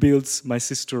what builds my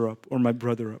sister up or my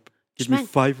brother up. Give me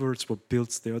 5 words what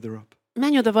builds the other up.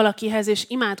 Menj oda valakihez, és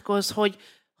imádkozz, hogy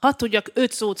Hadd tudjak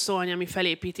 5 szót szólni, ami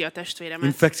felépíti a In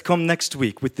testvéremet. fact, come next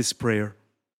week with this prayer.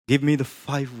 Give me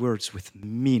the 5 words with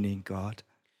meaning, God.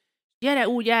 Gyere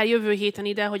úgy el jövő héten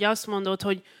ide, hogy azt mondod,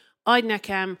 hogy adj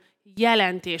nekem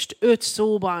jelentést 5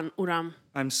 szóban, Uram.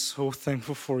 I'm so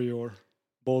thankful for your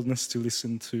boldness to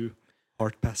listen to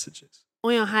hard passages.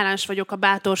 Olyan hálás vagyok a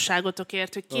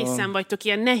bátorságotokért, hogy készen vagytok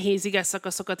ilyen nehéz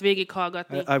igeszakaszokat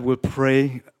végighallgatni. I will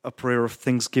pray a prayer of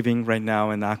thanksgiving right now,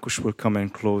 and Akush will come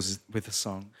and close with a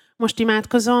song. Most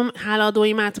imádkozom, hálaadó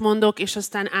imát mondok, és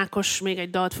aztán Ákos még egy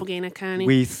dalt fog énekelni.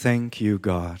 We thank you,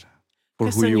 God, for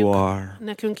who you are.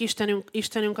 Nekünk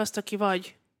Istenünk azt, aki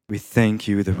vagy. We thank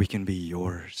you that we can be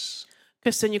yours.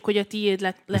 Köszönjük, hogy a tiéd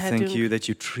We thank you lehetünk. that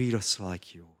you treat us like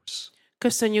yours.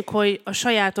 Köszönjük, hogy a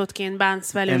sajátodként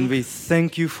bánsz And velünk. we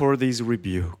thank you for these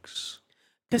rebukes.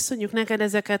 Köszönjük neked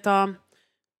ezeket a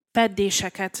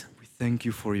feddéseket. We thank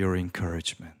you for your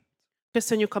encouragement.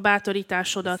 Köszönjük a We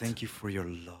bátorításodat, thank you for your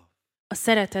love. a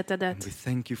szeretetedet. And we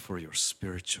thank you for your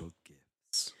spiritual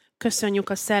gifts. Köszönjük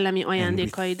a szellemi And we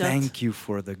ajándékaidat. thank you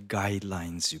for the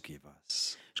guidelines you give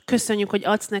us. És köszönjük, hogy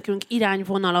adsz nekünk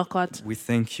irányvonalakat. We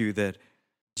thank you that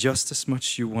just as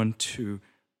much you want to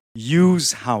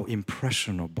use how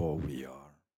impressionable we are,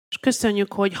 És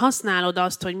köszönjük, hogy használod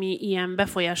azt, hogy mi ilyen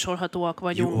befolyásolhatóak you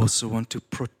vagyunk. also want to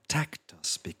protect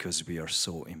us because we are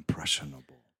so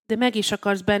impressionable. De meg is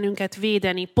akarsz bennünket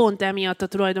védeni, pont emiatt a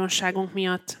tulajdonságunk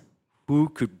miatt.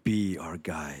 Who could be our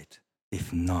guide if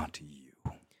not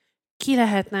you? Ki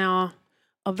lehetne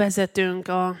a vezetőnk,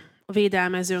 a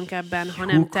védelmezőnk ebben, ha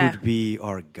Who nem te? could be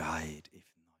our guide if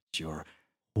not your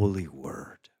holy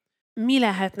word? Mi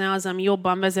lehetne az, ami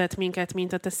jobban vezet minket,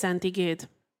 mint a te szent igéd?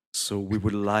 So we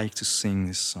would like to sing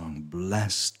this song,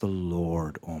 Bless the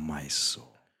Lord, O my soul.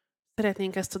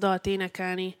 Szeretnénk ezt a dalt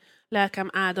énekelni. Lelkem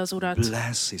áld az Urat.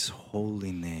 Bless his holy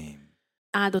name,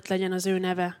 Áldott legyen az ő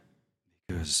neve,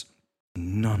 because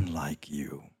none like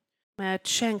you. mert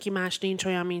senki más nincs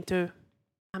olyan, mint ő.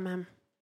 Amen.